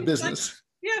like a good business.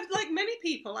 Like many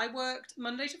people, I worked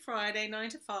Monday to Friday, 9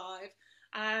 to 5.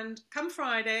 And come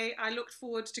Friday, I looked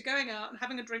forward to going out and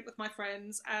having a drink with my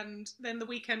friends. And then the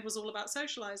weekend was all about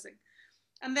socializing.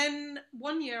 And then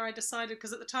one year I decided,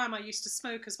 because at the time I used to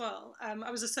smoke as well. I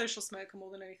was a social smoker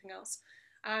more than anything else.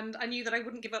 And I knew that I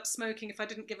wouldn't give up smoking if I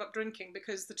didn't give up drinking,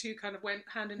 because the two kind of went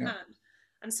hand in hand.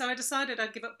 And so I decided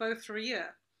I'd give up both for a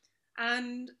year.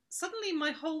 And suddenly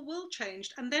my whole world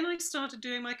changed. And then I started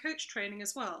doing my coach training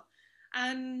as well.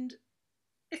 And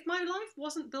if my life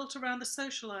wasn't built around the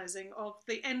socializing of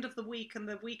the end of the week and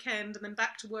the weekend and then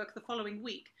back to work the following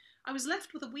week, I was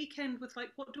left with a weekend with like,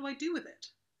 what do I do with it?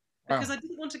 Because I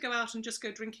didn't want to go out and just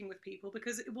go drinking with people,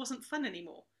 because it wasn't fun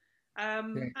anymore.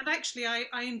 And actually,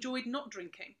 I enjoyed not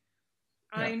drinking.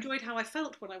 I enjoyed how I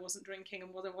felt when I wasn't drinking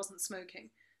and when I wasn't smoking.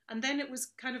 And then it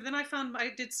was then I found I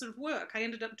did sort of work. I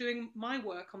ended up doing my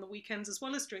work on the weekends as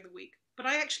well as during the week. But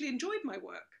I actually enjoyed my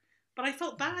work. But I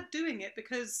felt bad doing it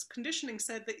because conditioning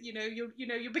said that,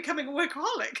 you're becoming a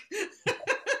workaholic.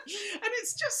 And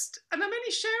it's just, and I'm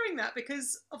only sharing that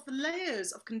because of the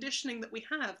layers of conditioning that we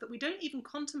have that we don't even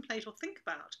contemplate or think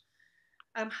about.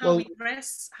 How we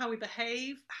dress, how we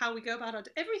behave, how we go about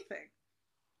everything.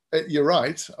 You're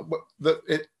right. That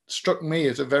it struck me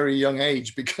at a very young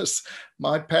age because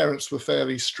my parents were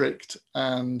fairly strict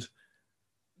and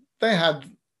they had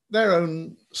their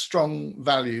own strong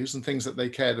values and things that they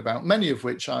cared about, many of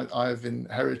which I've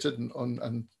inherited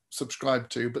and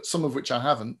subscribed to, but some of which I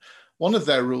haven't. One of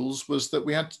their rules was that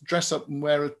we had to dress up and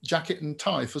wear a jacket and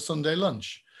tie for Sunday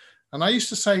lunch. And I used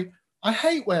to say, I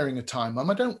hate wearing a tie, Mum.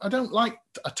 I don't like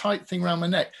a tight thing around my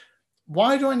neck.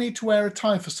 Why do I need to wear a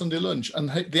tie for Sunday lunch? And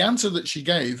the answer that she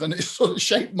gave, and it sort of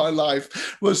shaped my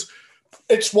life, was,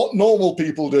 it's what normal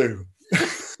people do.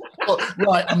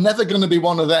 Right, I'm never going to be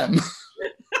one of them.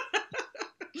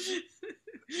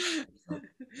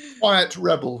 Quiet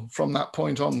rebel from that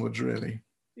point onwards, really.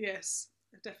 Yes,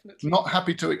 definitely. Not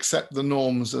happy to accept the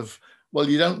norms of, well,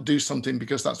 you don't do something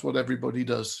because that's what everybody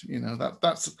does.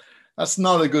 That's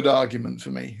not a good argument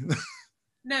for me.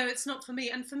 No, it's not for me.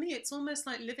 And for me, it's almost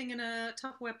like living in a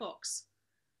Tupperware box.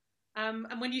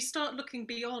 And when you start looking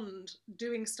beyond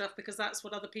doing stuff because that's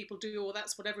what other people do or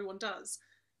that's what everyone does,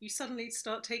 you suddenly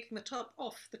start taking the top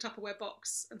off the Tupperware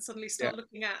box and suddenly start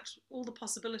looking at all the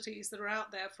possibilities that are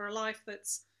out there for a life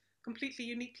that's completely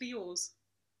uniquely yours.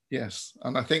 Yes,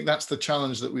 and I think that's the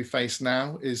challenge that we face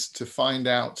now, is to find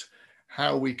out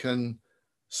how we can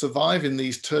survive in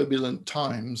these turbulent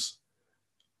times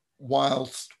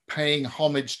whilst paying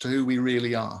homage to who we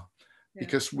really are,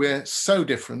 because we're so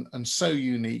different and so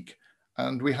unique,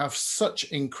 and we have such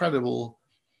incredible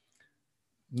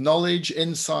knowledge,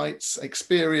 insights,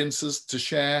 experiences to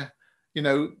share,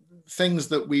 things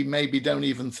that we maybe don't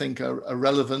even think are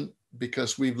relevant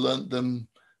because we've learnt them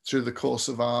through the course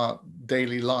of our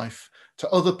daily life, to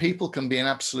other people can be an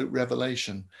absolute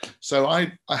revelation. So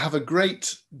I have a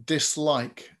great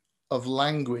dislike of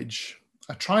language.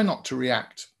 I try not to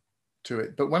react to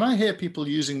it, but when I hear people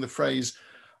using the phrase,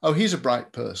 oh, he's a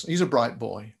bright person, he's a bright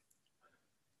boy,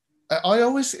 it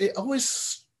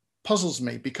always puzzles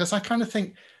me, because I kind of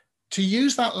think to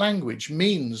use that language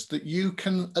means that you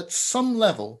can at some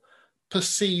level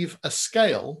perceive a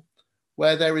scale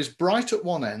where there is bright at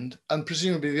one end and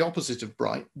presumably the opposite of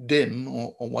bright, dim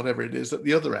or whatever it is at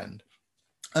the other end.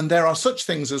 And there are such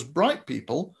things as bright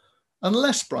people and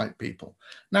less bright people.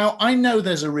 Now, I know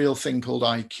there's a real thing called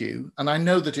IQ, and I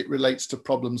know that it relates to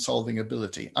problem solving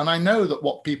ability. And I know that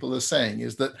what people are saying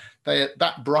is that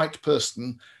that bright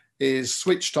person is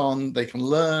switched on, they can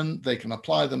learn, they can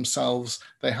apply themselves,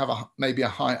 they have maybe a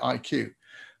high IQ.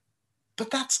 But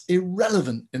that's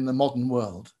irrelevant in the modern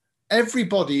world.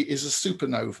 Everybody is a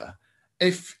supernova.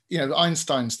 If, you know,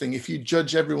 Einstein's thing, if you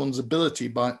judge everyone's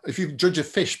ability if you judge a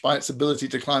fish by its ability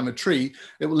to climb a tree,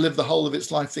 it will live the whole of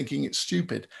its life thinking it's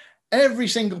stupid. Every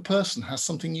single person has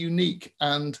something unique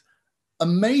and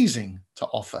amazing to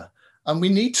offer. And we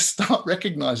need to start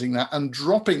recognizing that and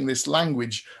dropping this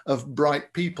language of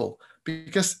bright people,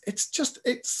 because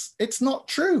it's not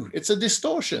true. It's a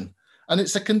distortion, and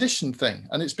it's a conditioned thing.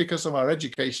 And it's because of our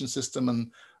education system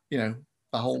and, you know,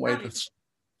 the whole way the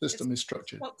system is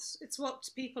structured. It's what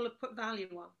people have put value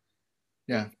on.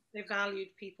 Yeah. They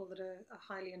valued people that are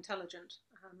highly intelligent,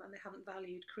 and they haven't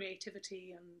valued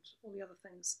creativity and all the other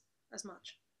things as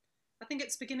much. I think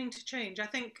it's beginning to change. I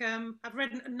think I've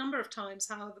read a number of times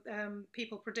how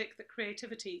people predict that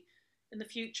creativity in the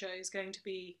future is going to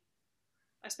be,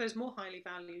 I suppose, more highly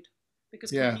valued,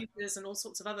 because computers and all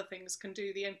sorts of other things can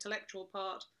do the intellectual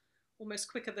part almost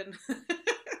quicker than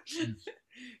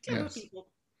clever people.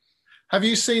 Have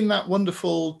you seen that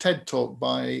wonderful TED talk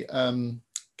by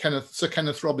Sir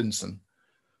Kenneth Robinson?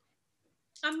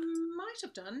 I might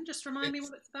have done. Just remind me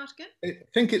what it's about again. I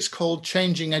think it's called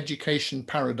Changing Education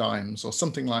Paradigms or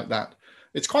something like that.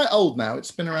 It's quite old now.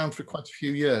 It's been around for quite a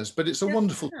few years, but it's a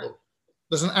wonderful talk.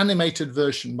 There's an animated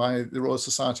version by the Royal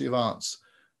Society of Arts.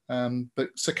 But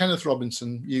Sir Kenneth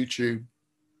Robinson, YouTube,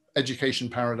 Education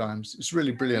Paradigms, it's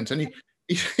really brilliant. And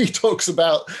he talks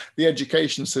about the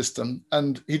education system,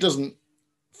 and he doesn't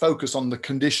focus on the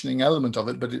conditioning element of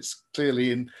it, but it's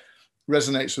clearly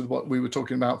resonates with what we were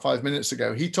talking about 5 minutes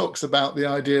ago. He talks about the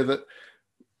idea that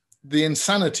the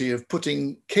insanity of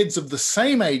putting kids of the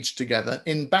same age together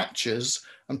in batches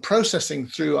and processing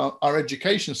through our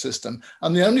education system,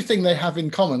 and the only thing they have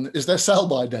in common is their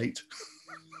sell-by date.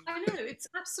 I know, it's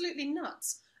absolutely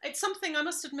nuts. It's something I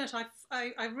must admit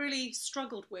I really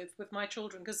struggled with my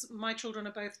children, because my children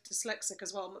are both dyslexic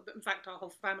as well. In fact, our whole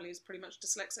family is pretty much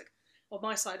dyslexic, or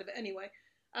my side of it anyway.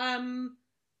 And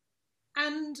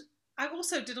I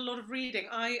also did a lot of reading.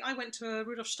 I went to a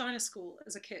Rudolf Steiner school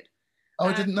as a kid. Oh,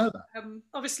 I didn't know that.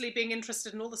 Obviously, being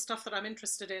interested in all the stuff that I'm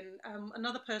interested in.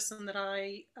 Another person that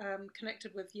I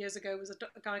connected with years ago was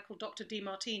a guy called Dr.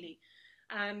 DeMartini.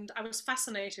 And I was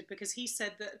fascinated because he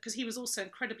said that, because he was also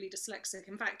incredibly dyslexic.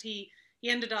 In fact, he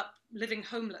ended up living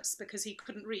homeless because he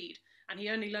couldn't read. And he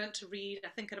only learned to read, I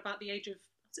think, at about the age of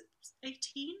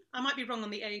 18? I might be wrong on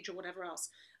the age or whatever else.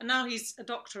 And now he's a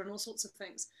doctor and all sorts of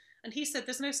things. And he said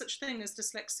there's no such thing as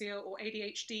dyslexia or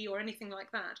ADHD or anything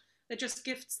like that. They're just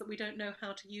gifts that we don't know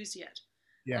how to use yet.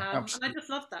 Yeah, absolutely. And I just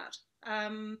love that.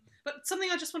 But something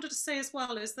I just wanted to say as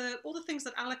well is that all the things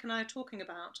that Alec and I are talking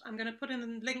about, I'm going to put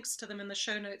in links to them in the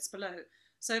show notes below.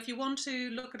 So if you want to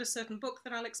look at a certain book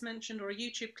that Alex mentioned, or a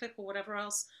YouTube clip or whatever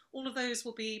else, all of those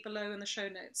will be below in the show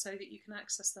notes so that you can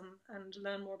access them and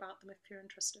learn more about them if you're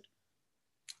interested.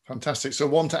 Fantastic. So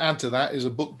one to add to that is a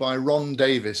book by Ron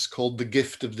Davis called The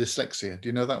Gift of Dyslexia. Do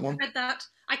you know that one? I read that.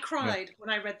 I cried when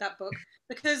I read that book,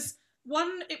 because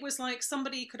one, it was like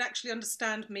somebody could actually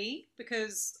understand me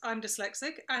because I'm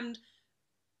dyslexic, and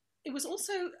it was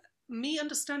also me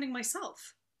understanding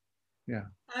myself. Yeah.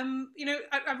 You know,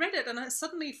 I read it, and I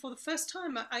suddenly, for the first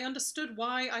time, I understood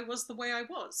why I was the way I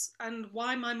was and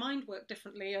why my mind worked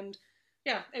differently. And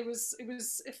yeah, it was.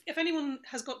 If anyone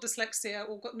has got dyslexia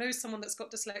or knows someone that's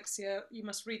got dyslexia, you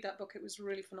must read that book. It was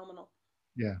really phenomenal.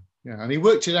 Yeah, yeah, and he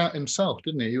worked it out himself,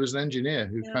 didn't he? He was an engineer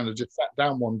who kind of just sat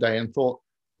down one day and thought,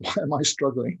 "Why am I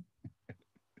struggling?"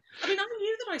 I mean, I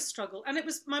knew that I struggled, and it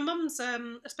was my mum's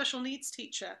a special needs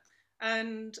teacher,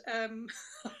 and I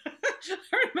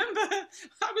remember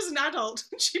I was an adult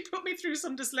and she put me through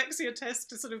some dyslexia test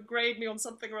to sort of grade me on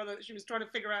something or other that she was trying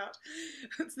to figure out.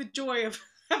 It's the joy of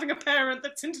having a parent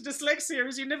that's into dyslexia,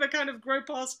 is you never kind of grow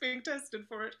past being tested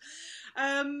for it.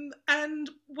 And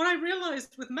what I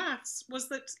realized with maths was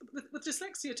that with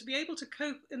dyslexia, to be able to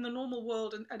cope in the normal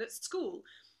world and at school,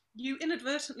 you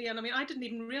inadvertently, and I mean, I didn't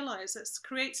even realize this,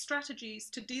 create strategies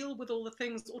to deal with all the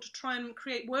things, or to try and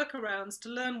create workarounds to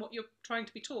learn what you're trying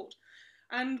to be taught.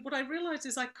 And what I realized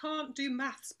is I can't do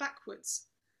maths backwards.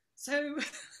 So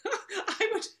I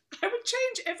would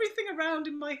change everything around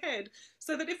in my head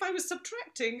so that if I was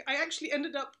subtracting, I actually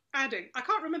ended up adding. I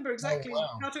can't remember exactly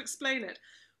how to explain it.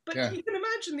 But you can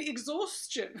imagine the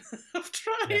exhaustion of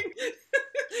trying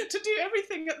to do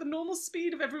everything at the normal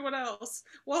speed of everyone else,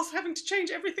 whilst having to change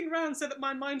everything around so that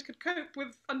my mind could cope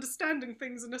with understanding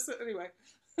things in a certain way.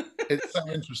 It's so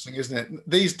interesting, isn't it?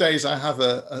 These days I have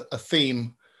a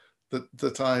theme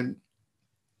that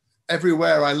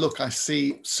everywhere I look, I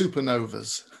see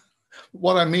supernovas.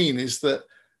 What I mean is that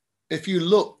if you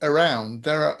look around,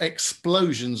 there are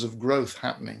explosions of growth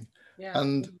happening. Yeah.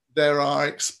 And there are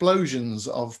explosions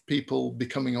of people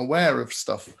becoming aware of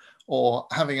stuff or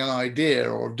having an idea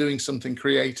or doing something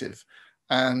creative.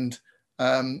 And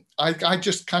I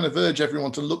just kind of urge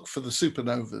everyone to look for the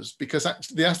supernovas, because that's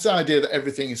the idea that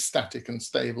everything is static and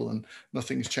stable and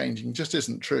nothing's changing just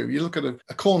isn't true. You look at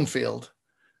a cornfield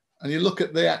and you look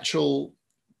at the actual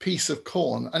piece of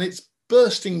corn, and it's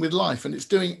bursting with life, and it's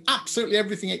doing absolutely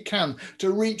everything it can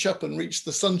to reach up and reach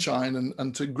the sunshine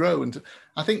and to grow. And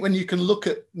I think when you can look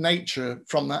at nature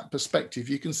from that perspective,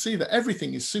 you can see that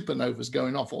everything is supernovas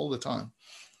going off all the time.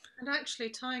 And actually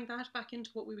tying that back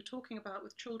into what we were talking about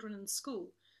with children in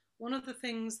school, one of the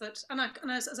things that, and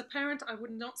as a parent, I would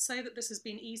not say that this has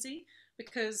been easy,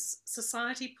 because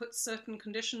society puts certain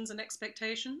conditions and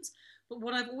expectations. But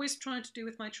what I've always tried to do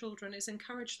with my children is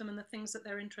encourage them in the things that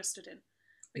they're interested in,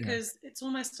 because it's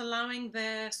almost allowing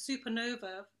their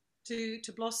supernova to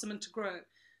blossom and to grow,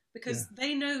 because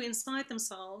they know inside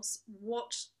themselves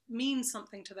what means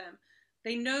something to them.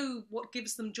 They know what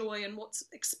gives them joy and what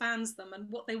expands them and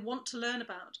what they want to learn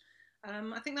about.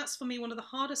 I think that's, for me, one of the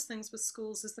hardest things with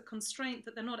schools, is the constraint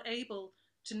that they're not able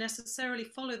to necessarily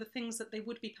follow the things that they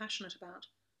would be passionate about.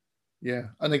 Yeah.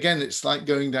 And again, it's like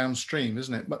going downstream,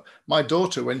 isn't it? But my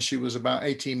daughter, when she was about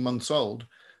 18 months old,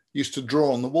 used to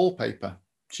draw on the wallpaper.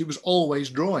 She was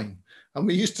always drawing. And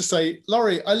we used to say,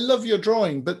 Laurie, I love your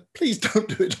drawing, but please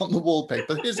don't do it on the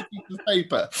wallpaper. Here's a piece of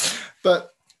paper. But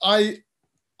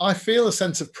I feel a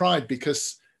sense of pride,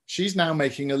 because she's now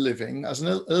making a living as an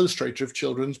illustrator of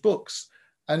children's books.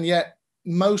 And yet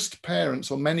most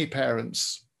parents, or many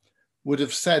parents, would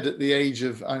have said at the age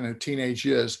of, I don't know, teenage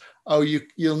years, oh,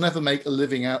 you'll never make a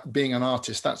living out being an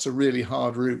artist. That's a really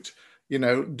hard route. You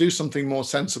know, do something more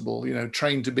sensible, you know,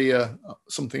 train to be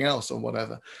something else or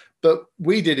whatever. But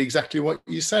we did exactly what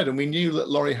you said. And we knew that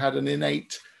Laurie had an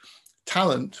innate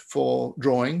talent for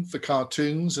drawing, for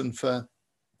cartoons, and for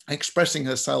expressing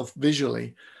herself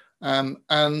visually.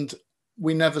 And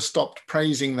we never stopped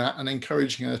praising that and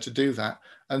encouraging her to do that.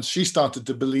 And she started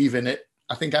to believe in it,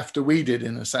 I think, after we did,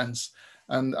 in a sense.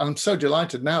 And I'm so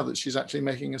delighted now that she's actually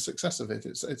making a success of it.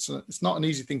 It's not an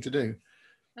easy thing to do.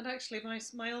 And actually,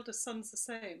 my eldest son's the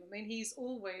same. I mean, he's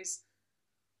always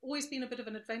been a bit of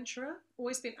an adventurer,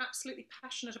 always been absolutely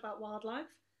passionate about wildlife,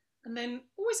 and then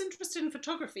always interested in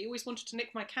photography, always wanted to nick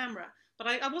my camera. But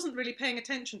I wasn't really paying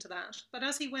attention to that. But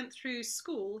as he went through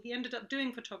school, he ended up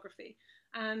doing photography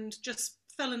and just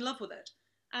fell in love with it.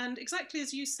 And exactly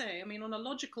as you say, I mean, on a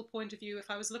logical point of view, if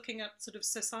I was looking at sort of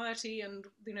society and,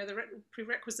 you know, the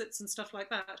prerequisites and stuff like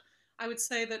that, I would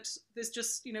say that there's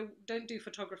just, you know, don't do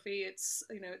photography. It's,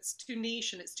 you know, it's too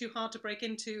niche and it's too hard to break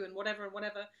into and whatever and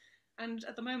whatever. And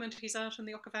at the moment, he's out in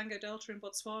the Okavango Delta in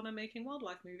Botswana making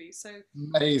wildlife movies. So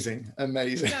amazing.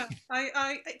 Yeah,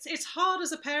 it's hard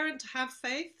as a parent to have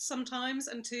faith sometimes,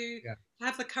 and to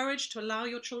have the courage to allow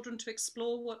your children to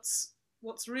explore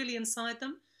what's really inside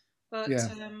them. But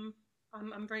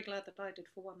I'm very glad that I did,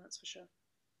 for one, that's for sure.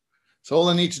 So all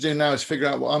I need to do now is figure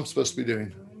out what I'm supposed to be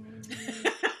doing.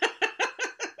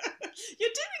 You're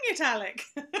doing it, Alec.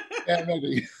 Yeah,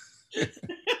 maybe.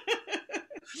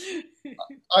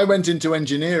 I went into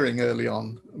engineering early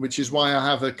on, which is why I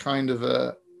have a kind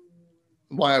of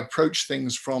why I approach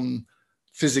things from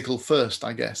physical first,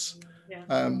 I guess.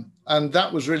 Yeah. And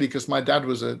that was really because my dad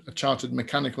was a chartered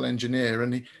mechanical engineer,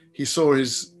 and he saw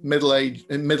his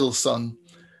middle son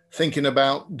thinking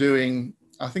about doing,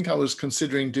 I think I was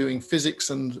considering doing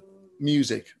physics and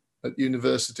music at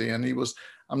university. And he was,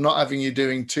 I'm not having you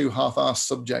doing two half-assed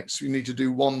subjects. You need to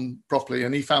do one properly.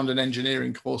 And he found an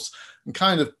engineering course and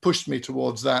kind of pushed me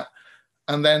towards that.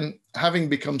 And then, having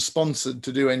become sponsored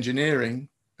to do engineering,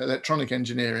 electronic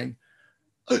engineering,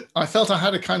 I felt I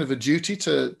had a kind of a duty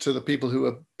to the people who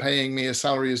were paying me a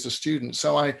salary as a student.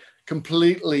 So I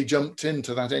completely jumped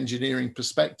into that engineering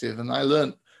perspective, and I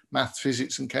learned math,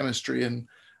 physics and chemistry, and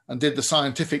did the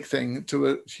scientific thing to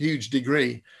a huge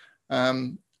degree,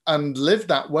 and lived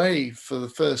that way for the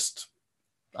first,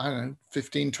 I don't know,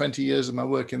 15, 20 years of my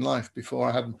working life before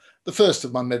I had the first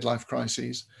of my midlife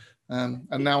crises. And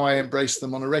now I embrace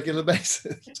them on a regular basis.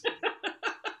 Well,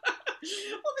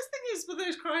 the thing is with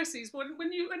those crises, when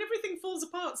everything falls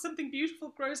apart, something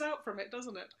beautiful grows out from it,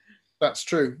 doesn't it? That's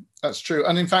true. That's true.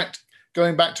 And in fact,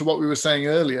 going back to what we were saying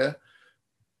earlier,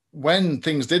 when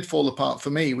things did fall apart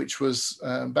for me, which was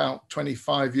about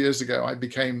 25 years ago, I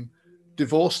became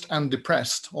divorced and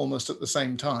depressed almost at the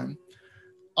same time.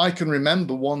 I can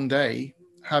remember one day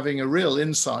having a real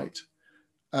insight,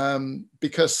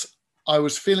 because I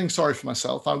was feeling sorry for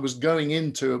myself. I was going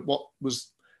into what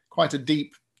was quite a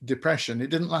deep depression. It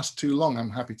didn't last too long, I'm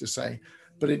happy to say,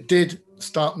 but it did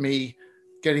start me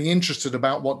getting interested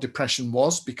about what depression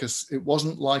was, because it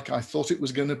wasn't like I thought it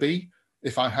was going to be.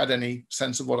 If I had any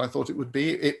sense of what I thought it would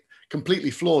be, it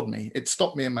completely floored me. It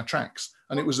stopped me in my tracks.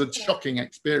 And it was a shocking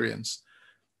experience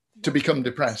to become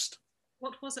depressed.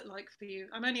 What was it like for you?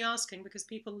 I'm only asking because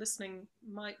people listening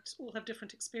might all have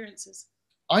different experiences.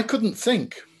 I couldn't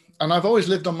think, and I've always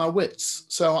lived on my wits.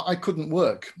 So I couldn't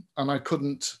work, and I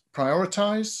couldn't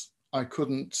prioritize. I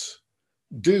couldn't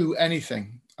do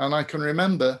anything. And I can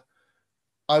remember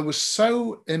I was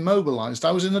so immobilized.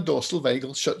 I was in a dorsal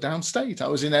vagal shutdown state. I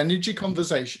was in energy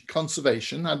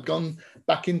conservation. I'd gone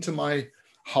back into my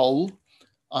hole.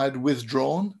 I'd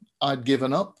withdrawn. I'd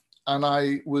given up. And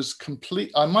I was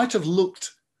complete. I might have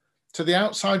looked to the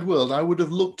outside world. I would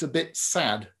have looked a bit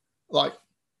sad, like,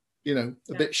 you know,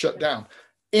 a bit shut down.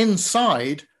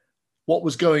 Inside, what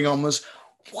was going on was,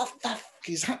 what the fuck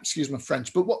is happening? Excuse my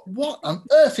French, but what on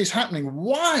earth is happening?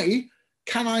 Why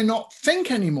can I not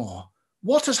think anymore?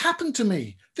 What has happened to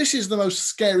me? This is the most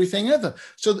scary thing ever.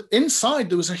 So inside,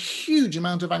 there was a huge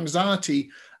amount of anxiety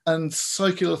and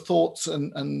circular thoughts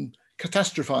and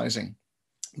catastrophizing.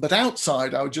 But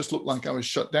outside, I would just look like I was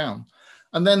shut down.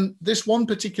 And then this one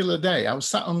particular day, I was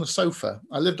sat on the sofa.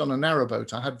 I lived on a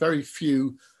narrowboat. I had very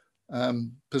few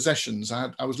possessions.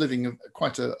 I was living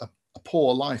quite a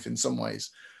poor life in some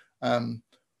ways. Well,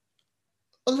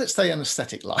 let's say an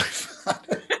aesthetic life.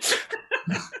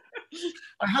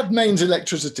 I had mains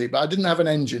electricity, but I didn't have an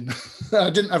engine. I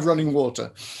didn't have running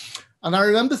water. And I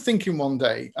remember thinking one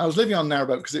day, I was living on a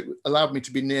narrowboat because it allowed me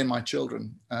to be near my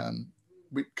children,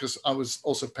 because I was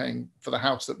also paying for the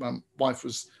house that my wife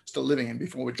was still living in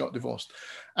before we got divorced.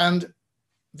 And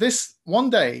this one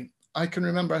day, I can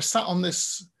remember I sat on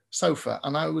this sofa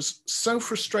and I was so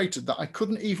frustrated that I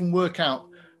couldn't even work out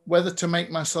whether to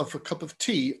make myself a cup of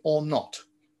tea or not.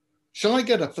 Shall I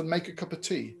get up and make a cup of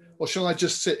tea, or shall I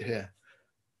just sit here?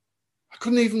 I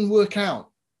couldn't even work out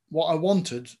what I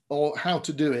wanted or how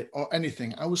to do it or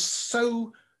anything. I was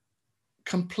so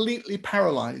completely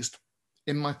paralyzed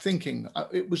in my thinking.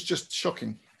 It was just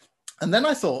shocking. And then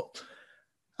I thought,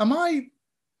 am I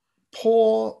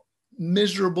poor,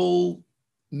 miserable,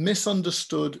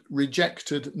 misunderstood,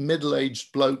 rejected,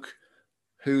 middle-aged bloke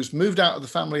who's moved out of the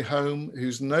family home,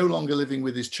 who's no longer living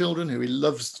with his children, who he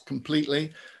loves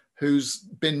completely, who's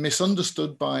been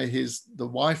misunderstood by the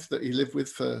wife that he lived with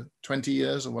for 20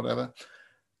 years or whatever?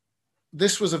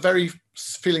 This was a very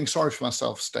feeling sorry for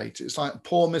myself state. It's like a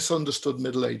poor, misunderstood,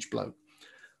 middle-aged bloke.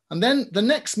 And then the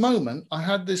next moment I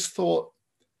had this thought,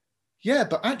 yeah,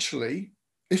 but actually,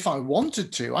 if I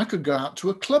wanted to, I could go out to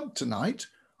a club tonight.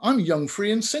 I'm young,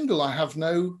 free and single. I have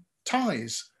no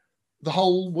ties. The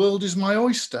whole world is my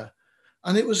oyster.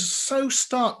 And it was so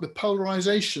stark, the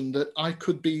polarization, that I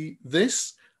could be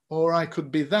this or I could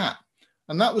be that.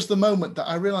 And that was the moment that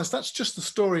I realized that's just the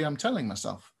story I'm telling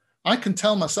myself. I can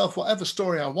tell myself whatever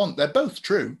story I want. They're both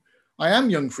true. I am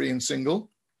young, free and single,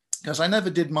 because I never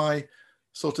did my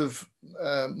sort of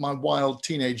my wild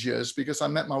teenage years, because I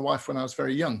met my wife when I was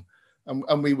very young.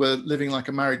 And we were living like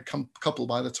a married couple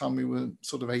by the time we were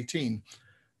sort of 18.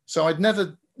 So I'd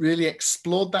never really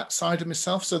explored that side of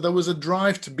myself. So there was a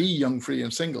drive to be young, free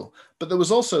and single. But there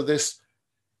was also this,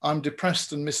 I'm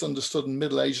depressed and misunderstood and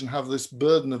middle-aged and have this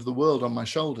burden of the world on my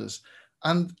shoulders.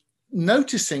 And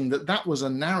noticing that that was a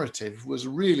narrative was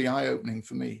really eye-opening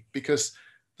for me, because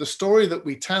the story that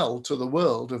we tell to the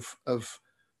world of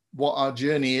what our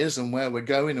journey is and where we're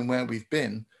going and where we've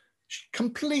been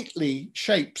completely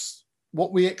shapes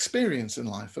what we experience in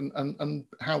life and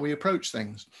how we approach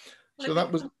things.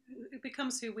 Well, so it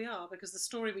becomes who we are, because the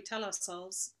story we tell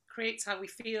ourselves creates how we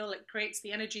feel, it creates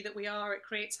the energy that we are, it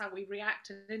creates how we react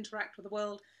and interact with the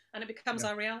world, and it becomes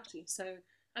our reality. So,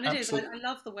 and it is, I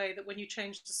love the way that when you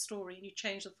change the story and you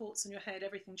change the thoughts in your head,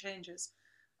 everything changes.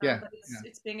 But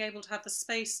it's being able to have the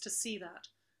space to see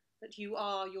that you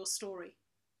are your story.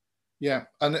 Yeah,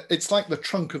 and it's like the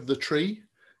trunk of the tree.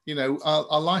 You know,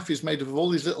 our life is made of all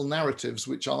these little narratives,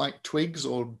 which are like twigs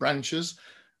or branches.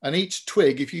 And each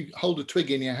twig, if you hold a twig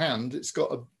in your hand, it's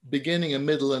got a beginning, a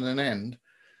middle, and an end.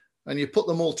 And you put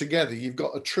them all together, you've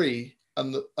got a tree.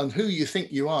 And who you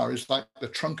think you are is like the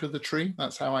trunk of the tree.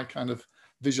 That's how I kind of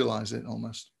visualize it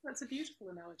almost. That's a beautiful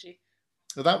analogy.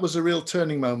 So that was a real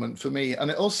turning moment for me.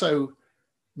 And it also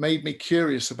made me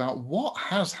curious about what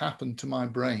has happened to my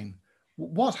brain.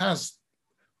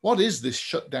 What is this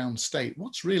shutdown state?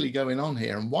 What's really going on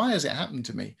here? And why has it happened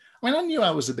to me? I mean, I knew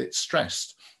I was a bit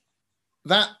stressed.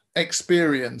 That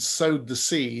experience sowed the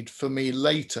seed for me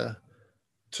later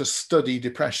to study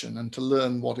depression and to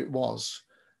learn what it was.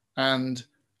 And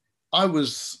I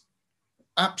was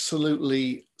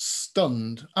absolutely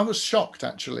stunned. I was shocked,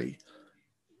 actually,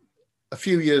 a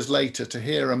few years later to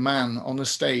hear a man on a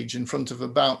stage in front of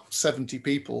about 70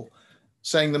 people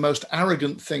saying the most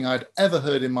arrogant thing I'd ever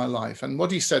heard in my life. And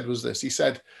what he said was this. He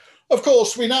said, "Of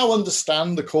course, we now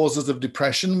understand the causes of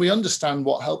depression. We understand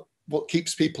what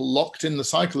keeps people locked in the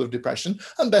cycle of depression.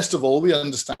 And best of all, we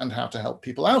understand how to help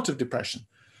people out of depression."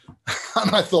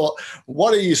 And I thought,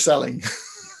 what are you selling?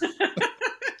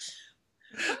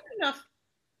 Enough.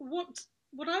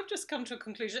 What I've just come to a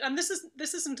conclusion, and this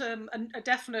isn't a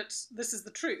definite, this is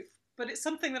the truth, but it's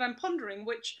something that I'm pondering,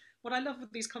 which what I love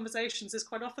with these conversations is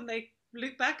quite often they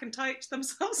loop back and tie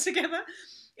themselves together,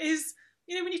 is,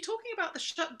 when you're talking about the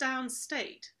shut down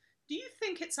state, do you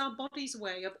think it's our body's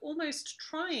way of almost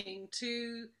trying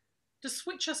to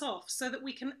switch us off so that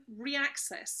we can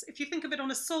re-access, if you think of it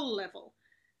on a soul level?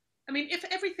 I mean, if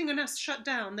everything in us shut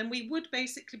down, then we would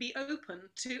basically be open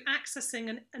to accessing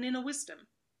an inner wisdom.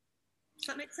 Does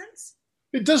that make sense?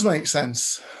 It does make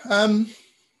sense.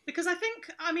 Because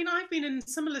I've been in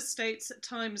similar states at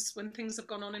times when things have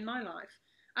gone on in my life.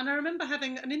 And I remember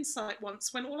having an insight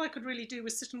once when all I could really do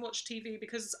was sit and watch TV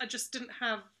because I just didn't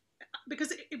have,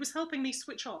 because it was helping me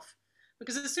switch off.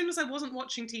 Because as soon as I wasn't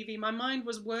watching TV, my mind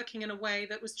was working in a way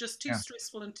that was just too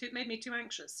stressful and made me too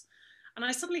anxious. And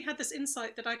I suddenly had this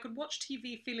insight that I could watch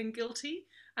TV feeling guilty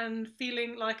and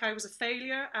feeling like I was a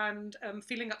failure and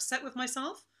feeling upset with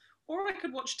myself. Or I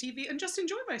could watch TV and just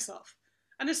enjoy myself.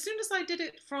 And as soon as I did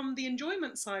it from the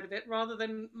enjoyment side of it, rather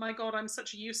than, my God, I'm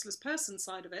such a useless person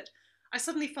side of it, I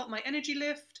suddenly felt my energy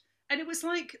lift. And it was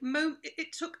like,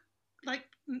 it took like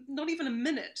not even a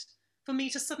minute for me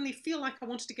to suddenly feel like I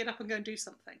wanted to get up and go and do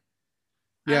something.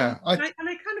 Yeah. And I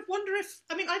kind of wonder if,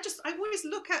 I always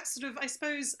look at sort of, I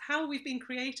suppose, how we've been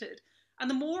created. And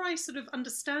the more I sort of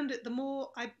understand it, the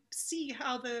more I see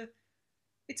how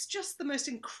it's just the most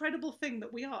incredible thing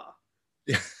that we are.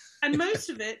 Yeah. And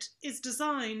most of it is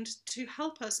designed to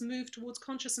help us move towards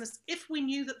consciousness if we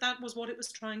knew that that was what it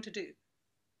was trying to do.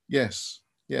 Yes,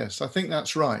 I think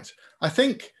that's right. I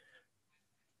think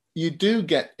you do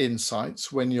get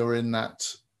insights when you're in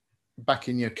that back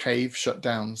in your cave shut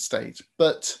down state,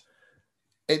 but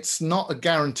it's not a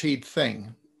guaranteed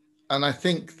thing. And I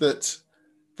think that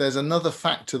there's another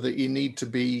factor that you need to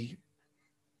be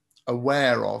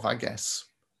aware of, I guess,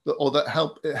 or that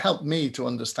helped me to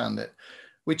understand it,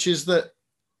 which is that,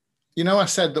 I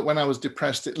said that when I was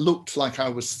depressed, it looked like I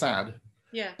was sad,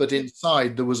 but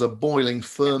inside there was a boiling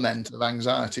ferment of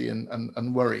anxiety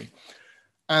and worry.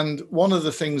 And one of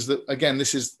the things that, again,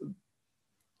 this is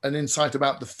an insight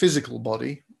about the physical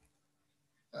body,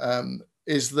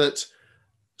 is that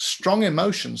strong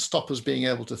emotions stop us being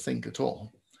able to think at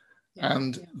all.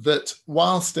 That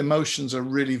whilst emotions are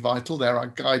really vital, they're our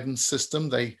guidance system,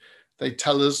 they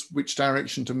tell us which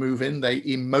direction to move in, they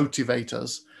emotivate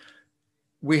us.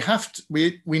 We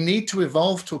need to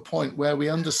evolve to a point where we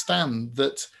understand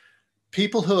that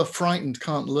people who are frightened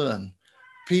can't learn.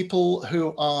 People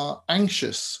who are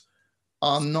anxious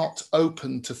are not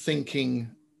open to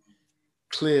thinking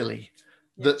clearly.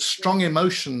 That strong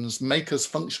emotions make us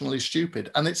functionally stupid.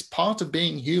 And it's part of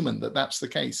being human that that's the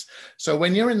case. So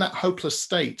when you're in that hopeless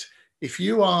state, if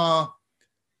you're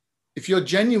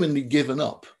genuinely given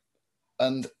up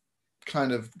and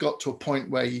kind of got to a point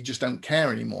where you just don't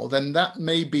care anymore, then that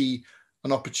may be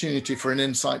an opportunity for an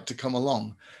insight to come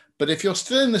along. But if you're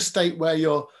still in the state where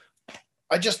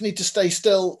I just need to stay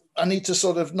still, I need to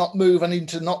sort of not move, I need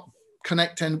to not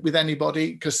connect with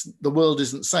anybody because the world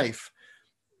isn't safe,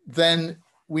 then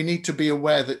we need to be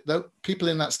aware that the people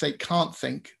in that state can't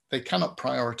think, they cannot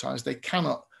prioritize, they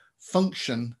cannot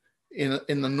function in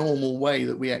the normal way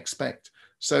that we expect.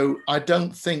 So I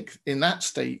don't think in that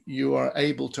state you are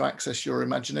able to access your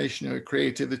imagination, your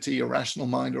creativity, your rational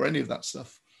mind, or any of that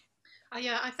stuff.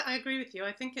 I agree with you.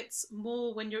 I think it's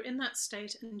more when you're in that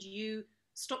state and you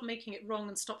stop making it wrong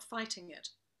and stop fighting it.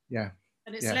 Yeah.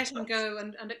 And it's letting go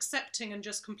and accepting and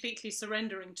just completely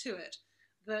surrendering to it,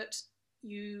 that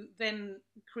you then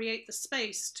create the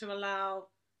space to allow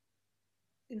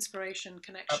inspiration,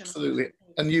 connection. Absolutely.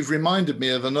 And you've reminded me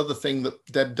of another thing that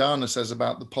Deb Dana says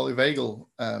about the polyvagal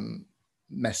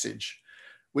message,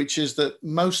 which is that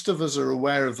most of us are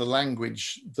aware of the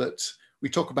language that we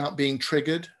talk about being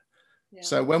triggered. Yeah.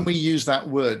 So when we use that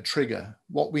word trigger,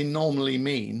 what we normally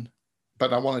mean,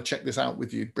 but I want to check this out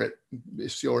with you, Britt,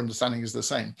 if your understanding is the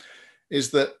same, is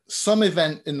that some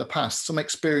event in the past, some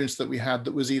experience that we had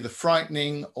that was either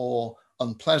frightening or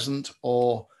unpleasant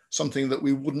or something that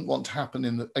we wouldn't want to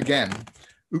happen again,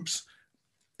 oops,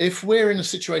 if we're in a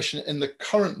situation in the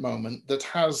current moment that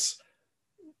has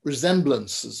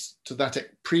resemblances to that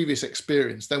previous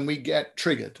experience, then we get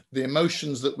triggered. The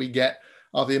emotions that we get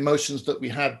are the emotions that we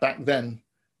had back then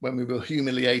when we were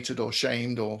humiliated or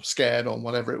shamed or scared or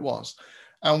whatever it was.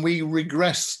 And we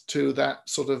regress to that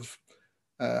sort of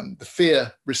the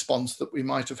fear response that we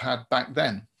might have had back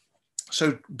then.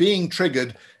 So being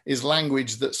triggered is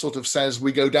language that sort of says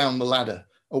we go down the ladder,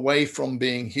 away from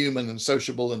being human and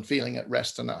sociable and feeling at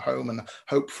rest and at home and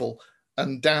hopeful,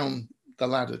 and down the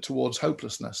ladder towards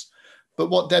hopelessness. But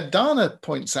what Deb Dana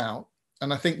points out,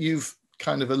 and I think you've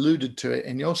kind of alluded to it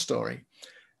in your story,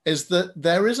 is that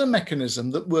there is a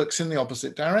mechanism that works in the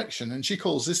opposite direction, and she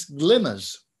calls this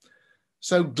glimmers.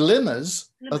 So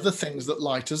glimmers are the things that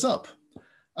light us up.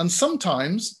 And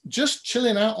sometimes just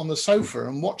chilling out on the sofa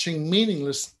and watching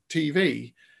meaningless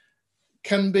TV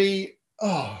can be,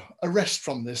 oh, a rest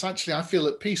from this. Actually, I feel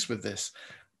at peace with this.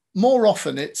 More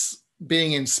often it's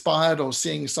being inspired or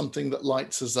seeing something that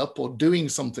lights us up or doing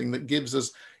something that gives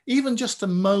us even just a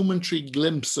momentary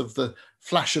glimpse of the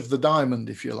flash of the diamond,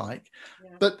 if you like.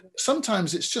 Yeah. But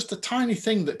sometimes it's just a tiny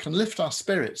thing that can lift our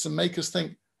spirits and make us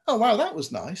think, oh, wow, that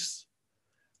was nice.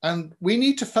 And we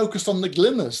need to focus on the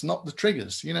glimmers, not the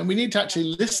triggers. You know, we need to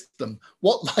actually list them.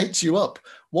 What lights you up?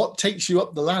 What takes you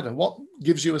up the ladder? What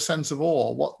gives you a sense of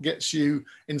awe? What gets you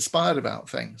inspired about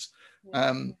things?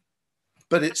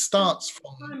 But it starts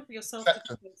from time for yourself to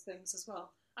do those things as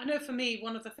well. I know for me,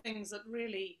 one of the things that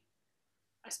really,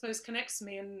 I suppose, connects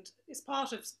me and is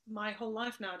part of my whole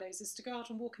life nowadays is to go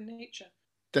out and walk in nature.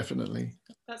 Definitely.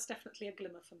 That's definitely a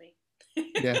glimmer for me.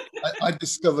 Yeah, I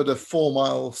discovered a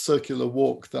 4-mile circular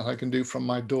walk that I can do from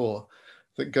my door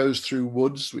that goes through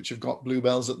woods, which have got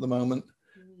bluebells at the moment,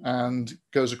 and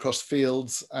goes across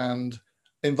fields and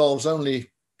involves only,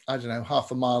 I don't know,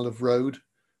 half a mile of road.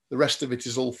 The rest of it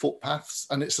is all footpaths,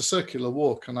 and it's a circular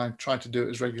walk, and I try to do it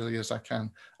as regularly as I can.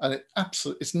 And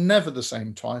it's never the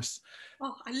same twice.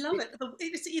 Oh, I love it.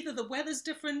 It's either the weather's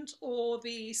different or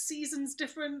the season's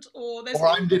different or there's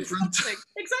I'm different. Something.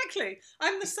 Exactly.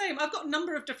 I'm the same. I've got a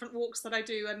number of different walks that I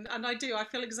do, and I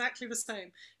feel exactly the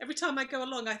same. Every time I go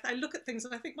along, I look at things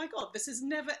and I think, my God, this is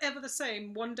never, ever the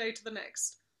same one day to the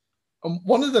next. And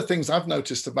one of the things I've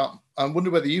noticed about, I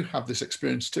wonder whether you have this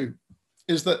experience too,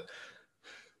 is that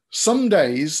some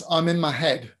days I'm in my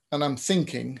head and I'm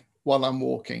thinking while I'm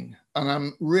walking, and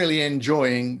I'm really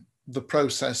enjoying the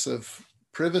process of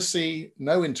privacy,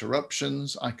 no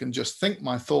interruptions. I can just think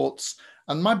my thoughts,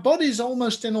 and my body's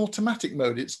almost in automatic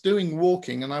mode. It's doing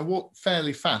walking, and I walk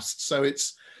fairly fast. So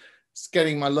it's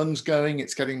getting my lungs going,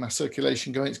 it's getting my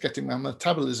circulation going, it's getting my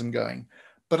metabolism going.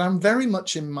 But I'm very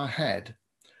much in my head.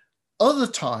 Other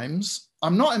times,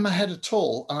 I'm not in my head at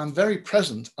all, and I'm very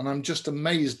present, and I'm just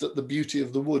amazed at the beauty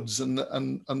of the woods, and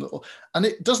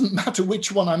it doesn't matter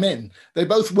which one I'm in. They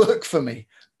both work for me,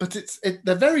 but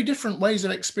they're very different ways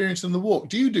of experiencing the walk.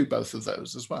 Do you do both of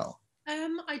those as well?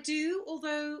 I do,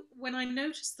 although when I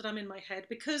notice that I'm in my head,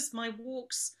 because my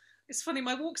walks, it's funny,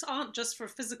 my walks aren't just for a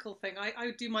physical thing.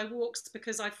 I do my walks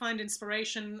because I find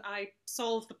inspiration. I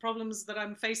solve the problems that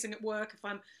I'm facing at work. If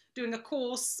I'm doing a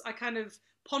course, I kind of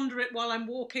ponder it while I'm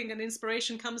walking, and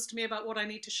inspiration comes to me about what I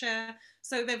need to share.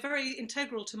 So they're very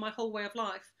integral to my whole way of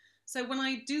life. So when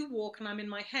I do walk and I'm in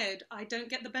my head, I don't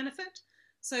get the benefit.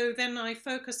 So then I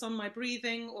focus on my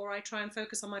breathing, or I try and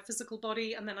focus on my physical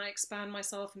body, and then I expand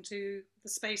myself into the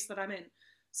space that I'm in.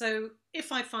 So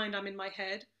if I find I'm in my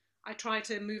head, I try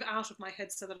to move out of my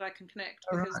head so that I can connect.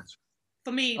 Because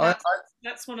for me,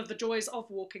 that's one of the joys of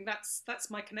walking.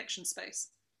 That's my connection space.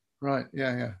 Right,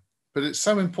 yeah. But it's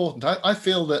so important. I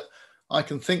feel that I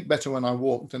can think better when I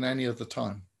walk than any other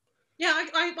time. Yeah,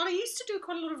 I used to do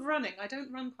quite a lot of running. I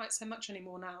don't run quite so much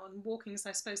anymore now, and walking has,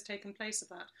 I suppose, taken place of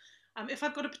that. If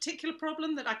I've got a particular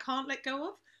problem that I can't let go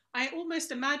of, I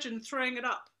almost imagine throwing it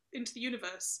up into the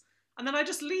universe, and then I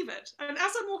just leave it. And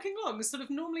as I'm walking along, sort of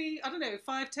normally, I don't know,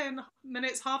 5, 10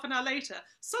 minutes, half an hour later,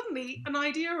 suddenly an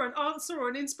idea or an answer or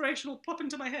an inspiration will pop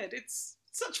into my head. It's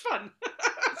such fun.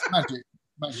 It's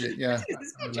magic, yeah.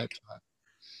 It's magic.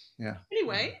 Yeah.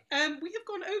 Anyway, we have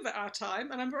gone over our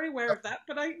time, and I'm very aware of that.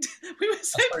 But we were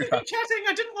so busy chatting,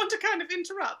 I didn't want to kind of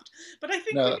interrupt. But I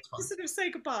think we need to sort of say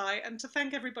goodbye and to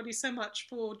thank everybody so much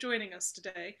for joining us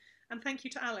today. And thank you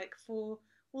to Alec for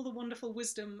all the wonderful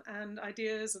wisdom and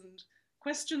ideas and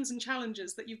questions and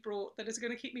challenges that you've brought that is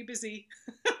going to keep me busy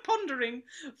pondering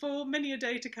for many a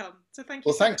day to come. So thank you.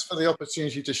 Well, thanks for the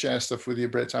opportunity to share stuff with you,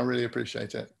 Britt. I really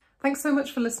appreciate it. Thanks so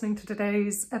much for listening to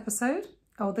today's episode,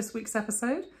 or this week's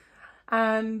episode.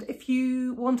 And if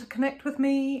you want to connect with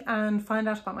me and find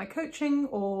out about my coaching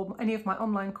or any of my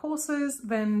online courses,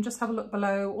 then just have a look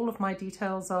below. All of my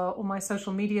details are, all my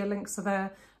social media links are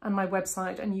there, and my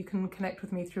website, and you can connect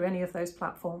with me through any of those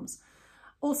platforms.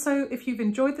 Also, if you've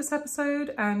enjoyed this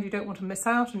episode and you don't want to miss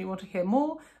out and you want to hear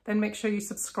more, then make sure you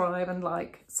subscribe and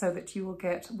like so that you will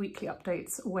get weekly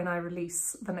updates when I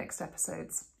release the next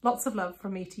episodes. Lots of love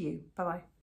from me to you. Bye-bye.